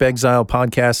 Deep Exile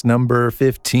podcast number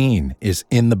 15 is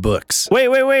in the books.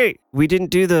 Wait. We didn't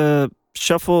do the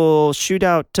shuffle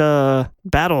shootout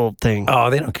battle thing. Oh,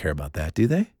 they don't care about that, do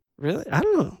they? Really? I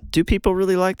don't know. Do people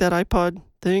really like that iPod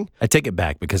thing? I take it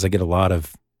back because I get a lot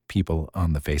of people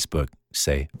on the Facebook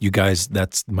say, you guys,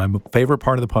 that's my favorite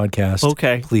part of the podcast.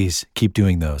 Okay. Please keep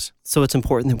doing those. So it's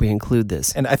important that we include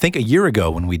this. And I think a year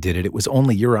ago when we did it, it was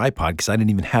only your iPod because I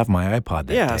didn't even have my iPod that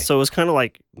day. Yeah, so it was kind of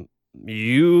like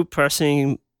you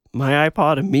pressing my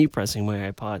iPod and me pressing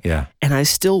my iPod. Yeah. And I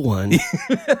still won.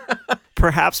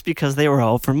 Perhaps because they were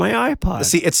all from my iPod.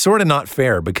 See, it's sort of not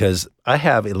fair because I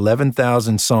have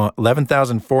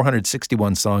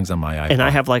 11,461 songs on my iPod. And I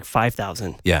have like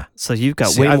 5,000. Yeah. So you've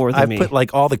got way more than me. I've put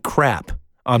like all the crap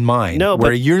on mine. No,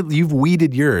 where but you've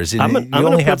weeded yours. You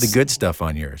only have the good stuff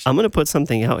on yours. I'm going to put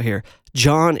something out here.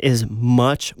 John is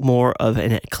much more of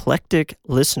an eclectic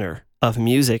listener of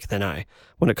music than I.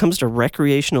 When it comes to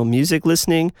recreational music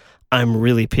listening, I'm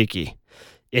really picky.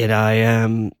 And I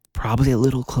am probably a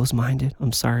little close-minded.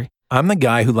 I'm sorry. I'm the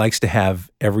guy who likes to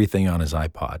have everything on his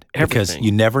iPod. Everything. Because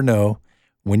you never know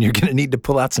when you're going to need to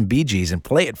pull out some Bee Gees and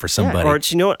play it for somebody. Yeah, or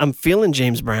you know what? I'm feeling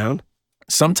James Brown.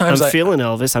 Sometimes I'm feeling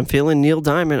Elvis. I'm feeling Neil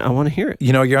Diamond. I want to hear it.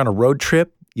 You know, you're on a road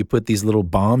trip. You put these little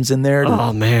bombs in there.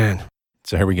 Oh, man.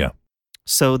 So here we go.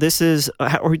 So this is,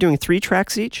 are we doing 3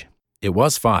 tracks each? It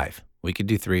was 5. We could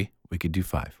do 3. We could do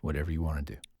 5. Whatever you want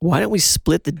to do. Why don't we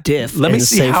split the diff Let me and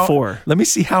see say how, 4? Let me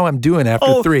see how I'm doing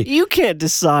after 3. You can't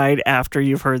decide after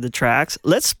you've heard the tracks.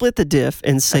 Let's split the diff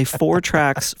and say 4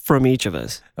 tracks from each of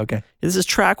us. Okay. This is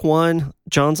track 1,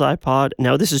 John's iPod.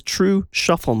 Now this is true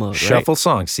shuffle mode, Shuffle right?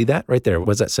 songs. See that right there? What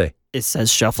does that say? It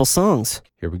says shuffle songs.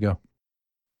 Here we go.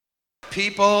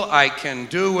 People I can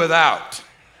do without.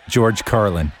 George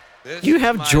Carlin. You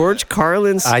have George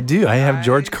Carlin's... I do. I have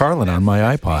George Carlin on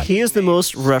my iPod. He is the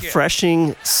most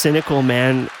refreshing, cynical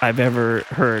man I've ever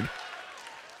heard.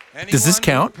 Does this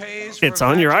count? It's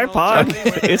on your iPod.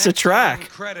 Okay. It's a track.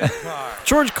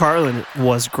 George Carlin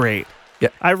was great. Yeah.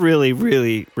 I really,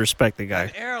 really respect the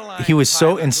guy. He was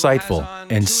so insightful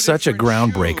and such a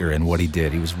groundbreaker in what he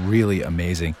did. He was really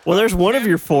amazing. Well, there's one of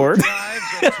your 4.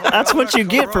 That's what you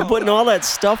get for putting all that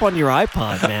stuff on your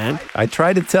iPod, man. I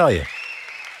tried to tell you.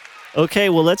 Okay,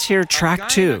 well, let's hear track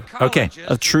 2. Okay.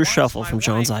 Of True Shuffle from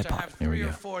John's iPod. Here we go.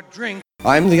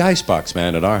 I'm the Icebox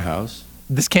Man at our house.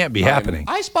 This can't be happening.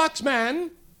 Icebox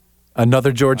Man!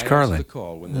 Another George Carlin.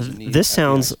 This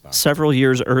sounds several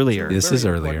years earlier. This is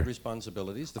earlier.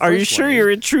 Are you sure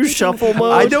you're in True Shuffle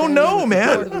mode? I don't know,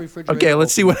 man. Okay,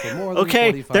 let's see what...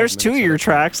 Okay, there's 2 of your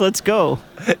tracks. Let's go.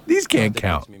 These can't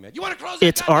count.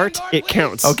 It's art. It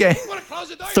counts. Okay.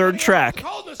 3rd track.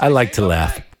 I like to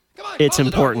laugh. It's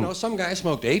important. You know, some guy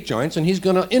smoked 8 joints and he's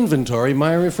going to inventory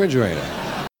my refrigerator.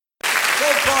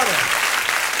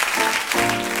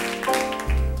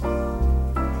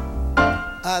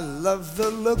 I love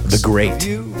the looks The great of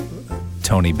you,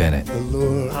 Tony Bennett. the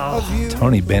lure of you.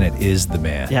 Tony Bennett is the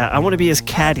man. Yeah, I want to be his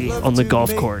caddy on the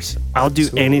golf course. I'll do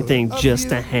anything just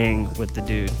to hang with the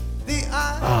dude.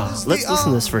 Let's listen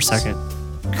to this for a second.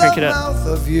 Crank it up. Mouth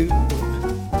of you,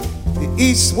 the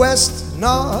east, west,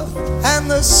 north,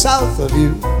 and the south of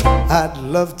you. I'd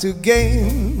love to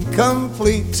gain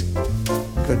complete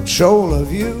control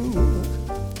of you.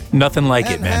 Nothing like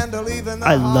it, man.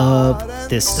 I love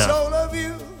this stuff.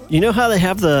 You know how they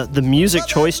have the music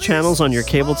choice channels on your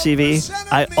cable TV?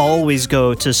 I always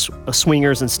go to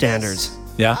Swingers and Standards.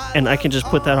 Yeah? And I can just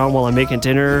put that on while I'm making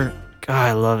dinner. God,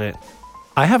 I love it.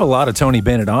 I have a lot of Tony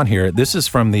Bennett on here. This is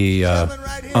from the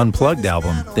Unplugged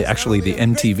album, the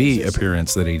MTV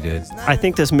appearance that he did. I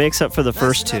think this makes up for the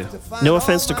first two. No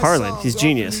offense to Carlin, he's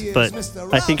genius, but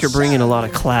I think you're bringing a lot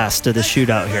of class to the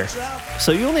shootout here.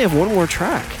 So you only have one more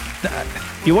track.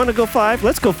 You want to go 5?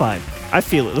 Let's go 5. I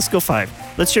feel it. Let's go 5.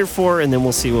 Let's hear 4, and then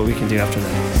we'll see what we can do after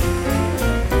that.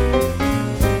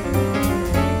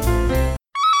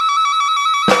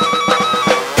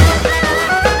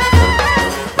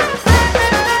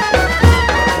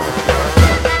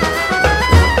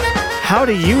 How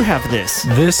do you have this?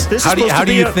 How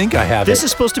do you think I have This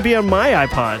is supposed to be on my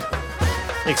iPod.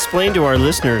 Explain to our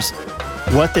listeners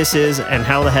what this is and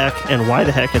how the heck and why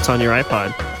the heck it's on your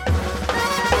iPod.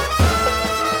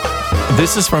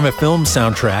 This is from a film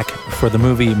soundtrack for the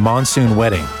movie Monsoon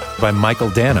Wedding by Michael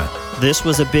Dana. This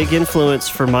was a big influence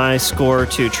for my score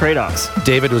to Trade-Offs.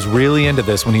 David was really into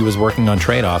this when he was working on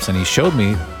Trade-Offs, and he showed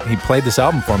me, he played this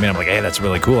album for me, and I'm like, hey, that's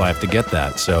really cool, I have to get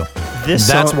that. So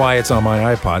that's why it's on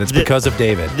my iPod. It's because of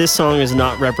David. This song is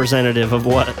not representative of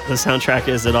what the soundtrack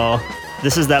is at all.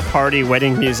 This is that party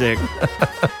wedding music,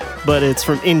 but it's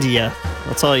from India.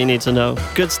 That's all you need to know.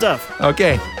 Good stuff.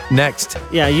 Okay, next.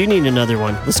 Yeah, you need another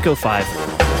one. Let's go 5.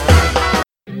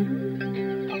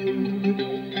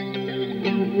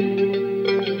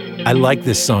 I like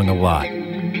this song a lot.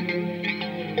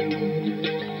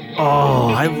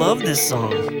 Oh, I love this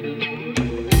song.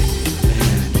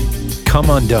 Come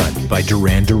Undone by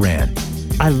Duran Duran.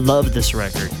 I love this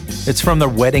record. It's from the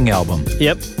Wedding album.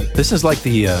 Yep. This is like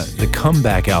the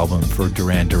comeback album for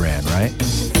Duran Duran, right?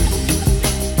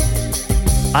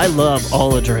 I love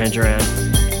all of Duran Duran.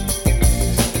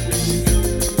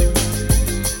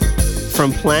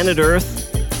 From Planet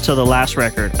Earth to the last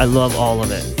record, I love all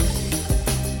of it.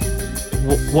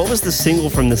 What was the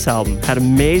single from this album? Had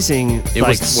amazing.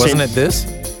 Wasn't it this?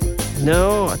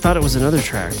 No, I thought it was another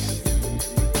track.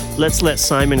 Let's let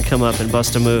Simon come up and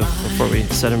bust a move before we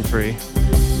set him free.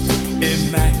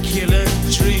 Immaculate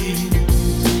tree,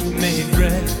 made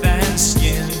breath and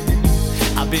skin.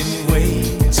 I've been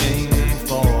waiting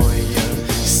for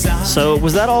you. So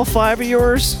was that all 5 of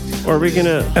yours? Or are we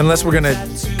gonna? Unless we're gonna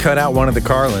cut out one of the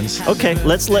Carlins. Okay,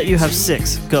 let's let you have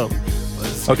 6. Go.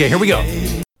 Okay, here we go.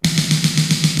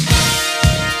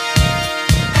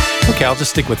 Okay, I'll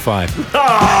just stick with 5.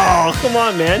 Oh, come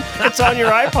on, man. It's on your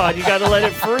iPod. You gotta let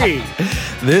it free.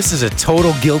 This is a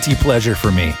total guilty pleasure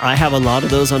for me. I have a lot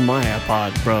of those on my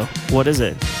iPod, bro. What is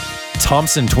it?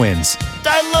 Thompson Twins.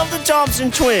 I love the Thompson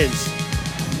Twins.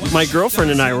 My girlfriend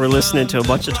and I were listening to a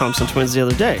bunch of Thompson Twins the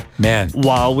other day. Man.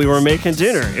 While we were making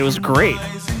dinner. It was great.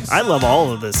 I love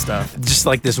all of this stuff. Just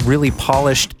like this really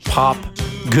polished pop,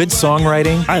 good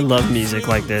songwriting. I love music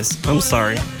like this. I'm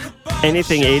sorry.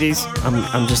 Anything 80s,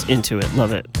 I'm just into it.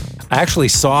 Love it. I actually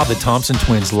saw the Thompson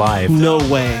Twins live. No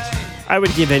way. I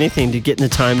would give anything to get in the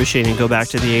time machine and go back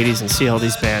to the 80s and see all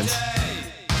these bands.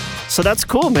 So that's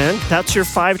cool, man. That's your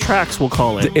 5 tracks, we'll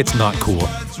call it. It's not cool,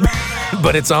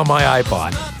 but it's on my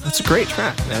iPod. It's a great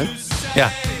track, man.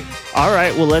 Yeah. All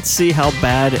right, well, let's see how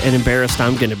bad and embarrassed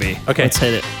I'm going to be. Okay. Let's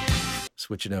hit it.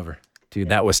 Switch it over. Dude,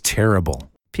 that was terrible.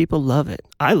 People love it.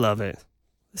 I love it.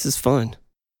 This is fun.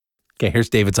 Okay, here's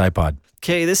David's iPod.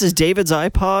 Okay, this is David's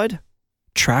iPod,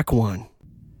 track 1.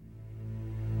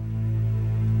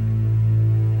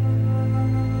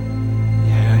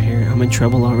 Yeah, here, I'm in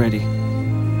trouble already.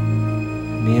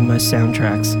 Me and my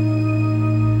soundtracks.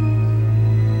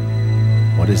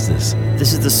 What is this?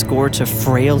 This is the score to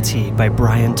Frailty by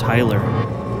Brian Tyler.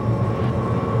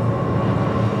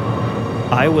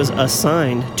 I was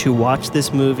assigned to watch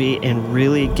this movie and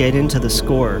really get into the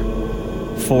score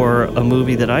for a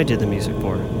movie that I did the music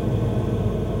for.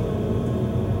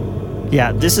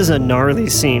 Yeah, this is a gnarly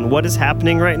scene. What is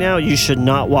happening right now, you should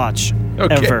not watch.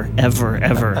 Okay.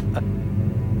 Ever.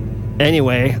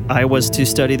 Anyway, I was to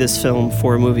study this film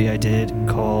for a movie I did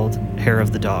called Hair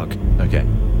of the Dog. Okay.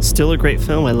 Still a great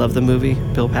film. I love the movie.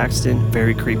 Bill Paxton,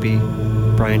 very creepy.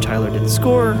 Brian Tyler did the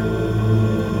score.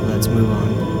 Let's move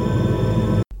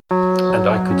on. And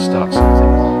I could start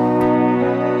something.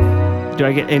 Do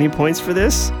I get any points for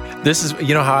this? This is,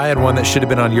 you know how I had one that should have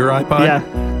been on your iPod? Yeah.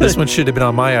 This one should have been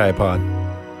on my iPod.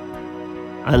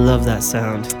 I love that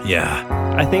sound. Yeah.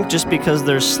 I think just because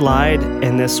there's slide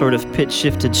and this sort of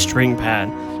pitch-shifted string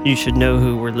pad, you should know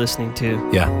who we're listening to.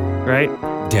 Yeah. Right?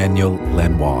 Daniel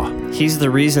Lanois. He's the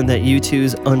reason that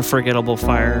U2's Unforgettable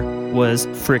Fire was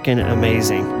frickin'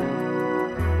 amazing.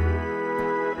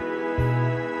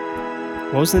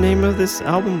 What was the name of this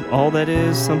album? All That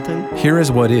Is something? Here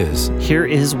Is What Is. Here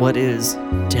Is What Is,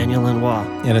 Daniel Lanois.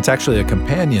 And it's actually a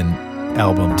companion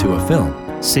album to a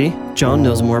film. See, John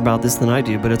knows more about this than I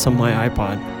do, but it's on my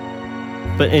iPod.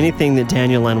 But anything that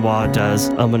Daniel Lanois does,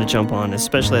 I'm going to jump on,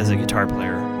 especially as a guitar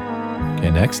player.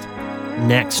 Okay, next.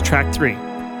 Next, track 3.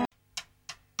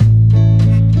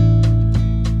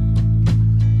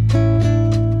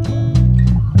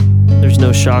 There's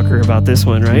no shocker about this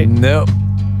one, right? Nope.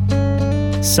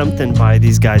 Something by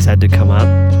these guys had to come up.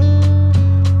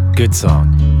 Good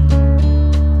song.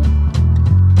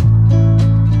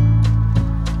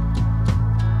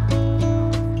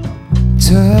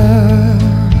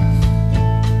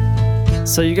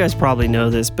 So you guys probably know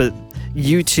this, but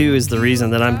U2 is the reason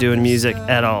that I'm doing music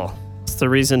at all. It's the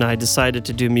reason I decided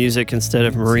to do music instead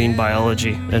of marine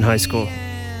biology in high school.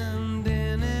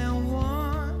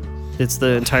 It's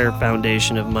the entire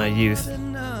foundation of my youth.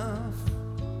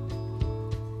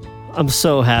 I'm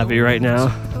so happy right now.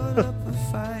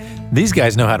 These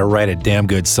guys know how to write a damn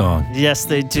good song. Yes,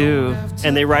 they do.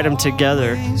 And they write them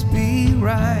together.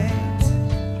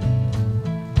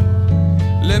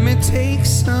 Let me take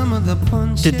some of the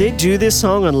punches. Did they do this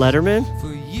song on Letterman?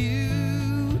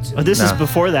 Oh, this is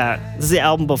before that. This is the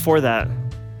album before that.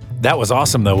 That was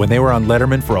awesome, though. When they were on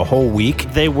Letterman for a whole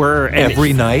week. They were.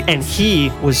 Every night. And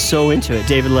he was so into it,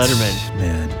 David Letterman.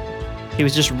 Man. He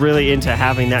was just really into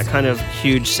having that kind of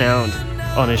huge sound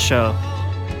on his show.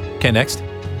 Okay, next.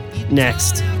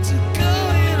 Next.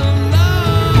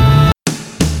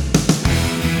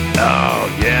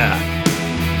 Oh, yeah.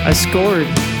 I scored.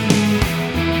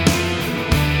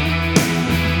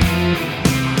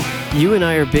 You and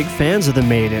I are big fans of the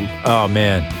Maiden. Oh,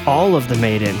 man. All of the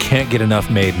Maiden. Can't get enough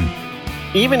Maiden.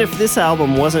 Even if this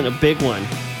album wasn't a big one.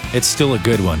 It's still a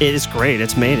good one. It is great.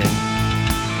 It's Maiden.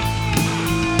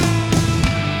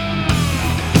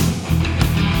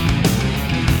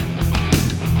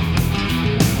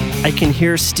 I can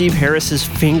hear Steve Harris's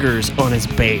fingers on his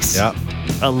bass. Yep.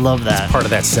 I love that. It's part of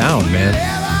that sound, man.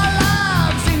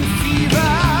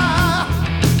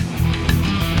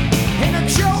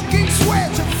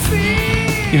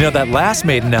 You know, that last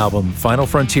Maiden album, Final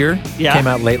Frontier, came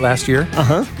out late last year.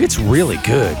 Uh-huh. It's really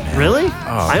good, man. Really?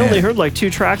 Oh, I only heard like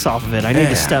 2 tracks off of it. I need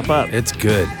to step up. It's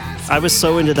good. I was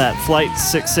so into that Flight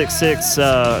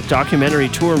 666 documentary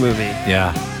tour movie.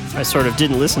 Yeah. I sort of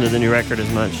didn't listen to the new record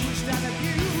as much.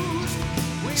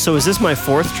 So is this my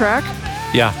 4th track?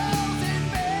 Yeah.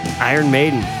 Iron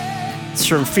Maiden. It's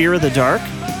from Fear of the Dark.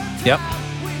 Yep.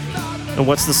 And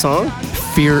what's the song?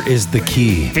 Fear is the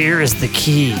Key. Fear is the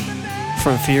Key.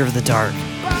 From Fear of the Dark.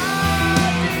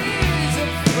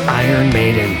 Iron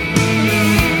Maiden.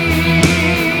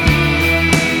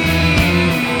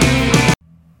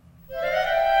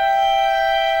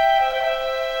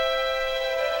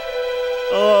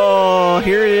 Oh,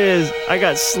 here it is. I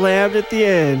got slammed at the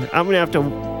end. I'm going to have to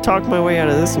talk my way out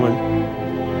of this one.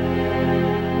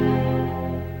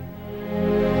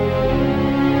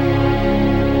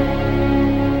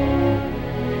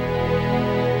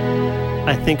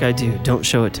 I think I do. Don't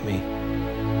show it to me.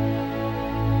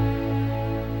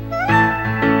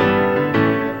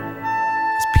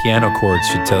 These piano chords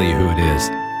should tell you who it is.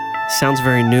 Sounds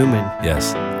very Newman.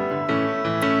 Yes.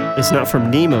 It's not from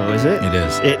Nemo, is it? It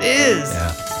is. It is!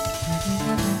 Yeah.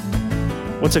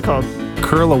 What's it called?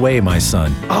 Curl Away, My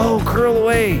Son. Oh, Curl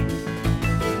Away.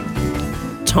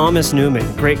 Thomas Newman,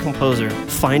 great composer.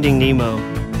 Finding Nemo,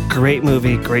 great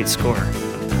movie, great score.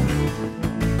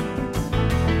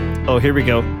 Oh, here we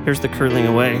go. Here's the curling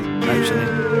away, actually.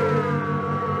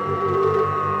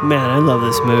 Man, I love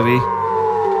this movie.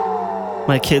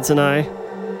 My kids and I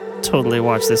totally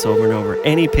watch this over and over.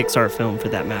 Any Pixar film, for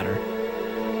that matter.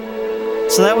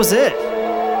 So that was it.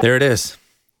 There it is.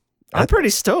 I'm pretty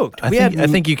stoked. I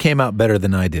think you came out better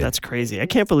than I did. That's crazy. I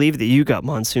can't believe that you got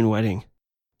Monsoon Wedding.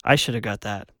 I should have got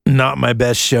that. Not my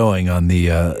best showing on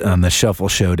the Shuffle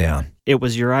Showdown. It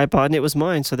was your iPod and it was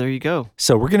mine, so there you go.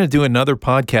 So we're going to do another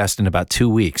podcast in about 2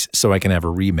 weeks so I can have a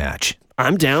rematch.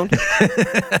 I'm down.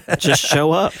 Just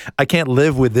show up. I can't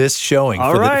live with this showing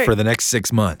for the next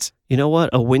 6 months. You know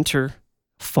what? A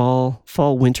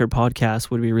fall-winter podcast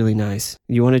would be really nice.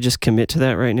 You want to just commit to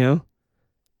that right now?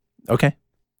 Okay.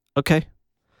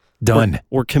 Done.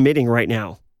 We're committing right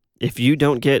now. If you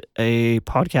don't get a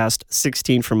podcast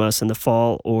 16 from us in the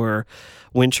fall or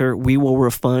winter, we will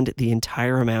refund the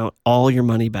entire amount, all your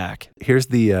money back. Here's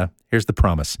the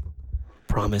promise.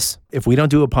 Promise. If we don't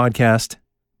do a podcast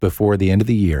before the end of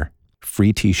the year,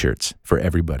 free t-shirts for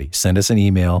everybody. Send us an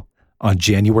email on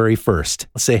January 1st.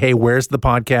 Say, hey, where's the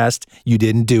podcast? You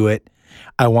didn't do it.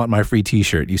 I want my free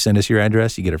t-shirt. You send us your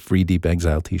address, you get a free Deep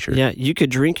Exile t-shirt. Yeah, you could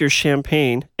drink your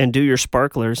champagne and do your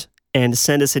sparklers and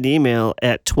send us an email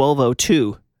at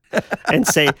 12:02 and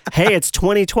say, hey, it's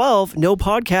 2012, no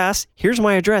podcast. Here's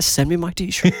my address. Send me my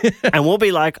t-shirt. And we'll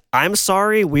be like, I'm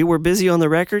sorry, we were busy on the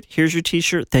record. Here's your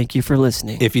t-shirt. Thank you for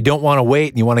listening. If you don't want to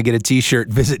wait and you want to get a t-shirt,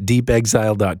 visit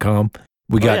deepexile.com.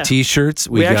 We got t-shirts.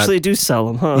 We actually do sell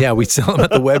them, huh? Yeah, we sell them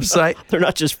at the website. They're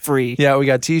not just free. Yeah, we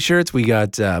got t-shirts. We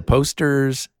got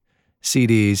posters,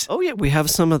 CDs. Oh, yeah, we have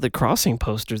some of the Crossing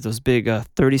posters, those big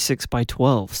 36 by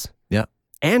 12s. Yeah.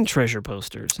 And treasure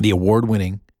posters. The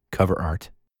award-winning cover art.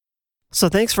 So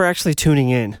thanks for actually tuning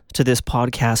in to this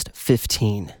podcast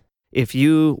 15. If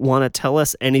you want to tell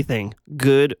us anything,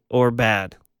 good or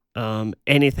bad,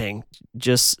 anything,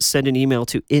 just send an email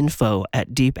to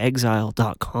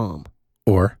info@deepexile.com.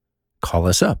 Or call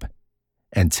us up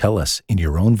and tell us in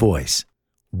your own voice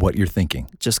what you're thinking.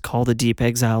 Just call the Deep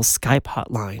Exile Skype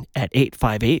hotline at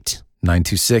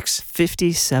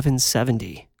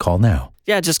 858-926-5770. Call now.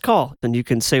 Yeah, just call. And you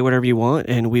can say whatever you want,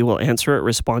 and we will answer it,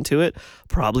 respond to it,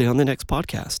 probably on the next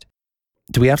podcast.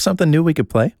 Do we have something new we could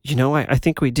play? You know, I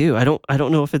think we do. I don't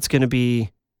know if it's going to be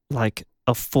like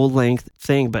a full-length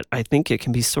thing, but I think it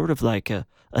can be sort of like a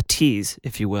tease,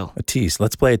 if you will. A tease.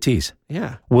 Let's play a tease.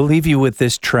 Yeah. We'll leave you with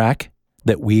this track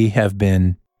that we have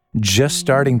been just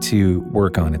starting to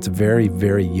work on. It's a very,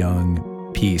 very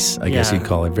young piece, I guess you'd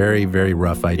call it. Very, very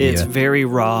rough idea. It's very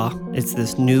raw. It's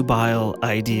this nubile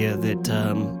idea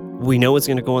that we know it's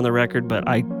going to go on the record, but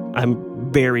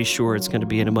I'm very sure it's going to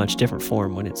be in a much different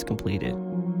form when it's completed.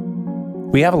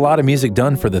 We have a lot of music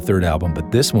done for the third album,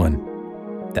 but this one,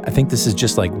 I think this is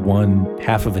just like one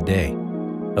half of a day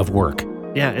of work.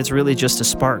 Yeah, it's really just a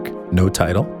spark. No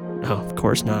title. Oh, of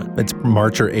course not. It's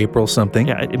March or April something.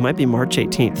 Yeah, it might be March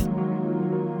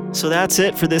 18th. So that's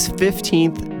it for this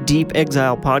 15th Deep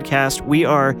Exile podcast. We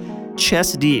are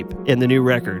chest deep in the new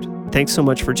record. Thanks so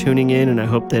much for tuning in, and I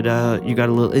hope that you got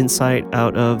a little insight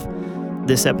out of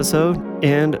this episode.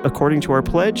 And according to our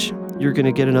pledge, you're going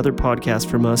to get another podcast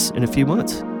from us in a few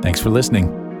months. Thanks for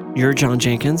listening. You're John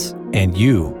Jenkins. And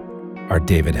you are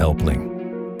David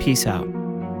Helpling. Peace out.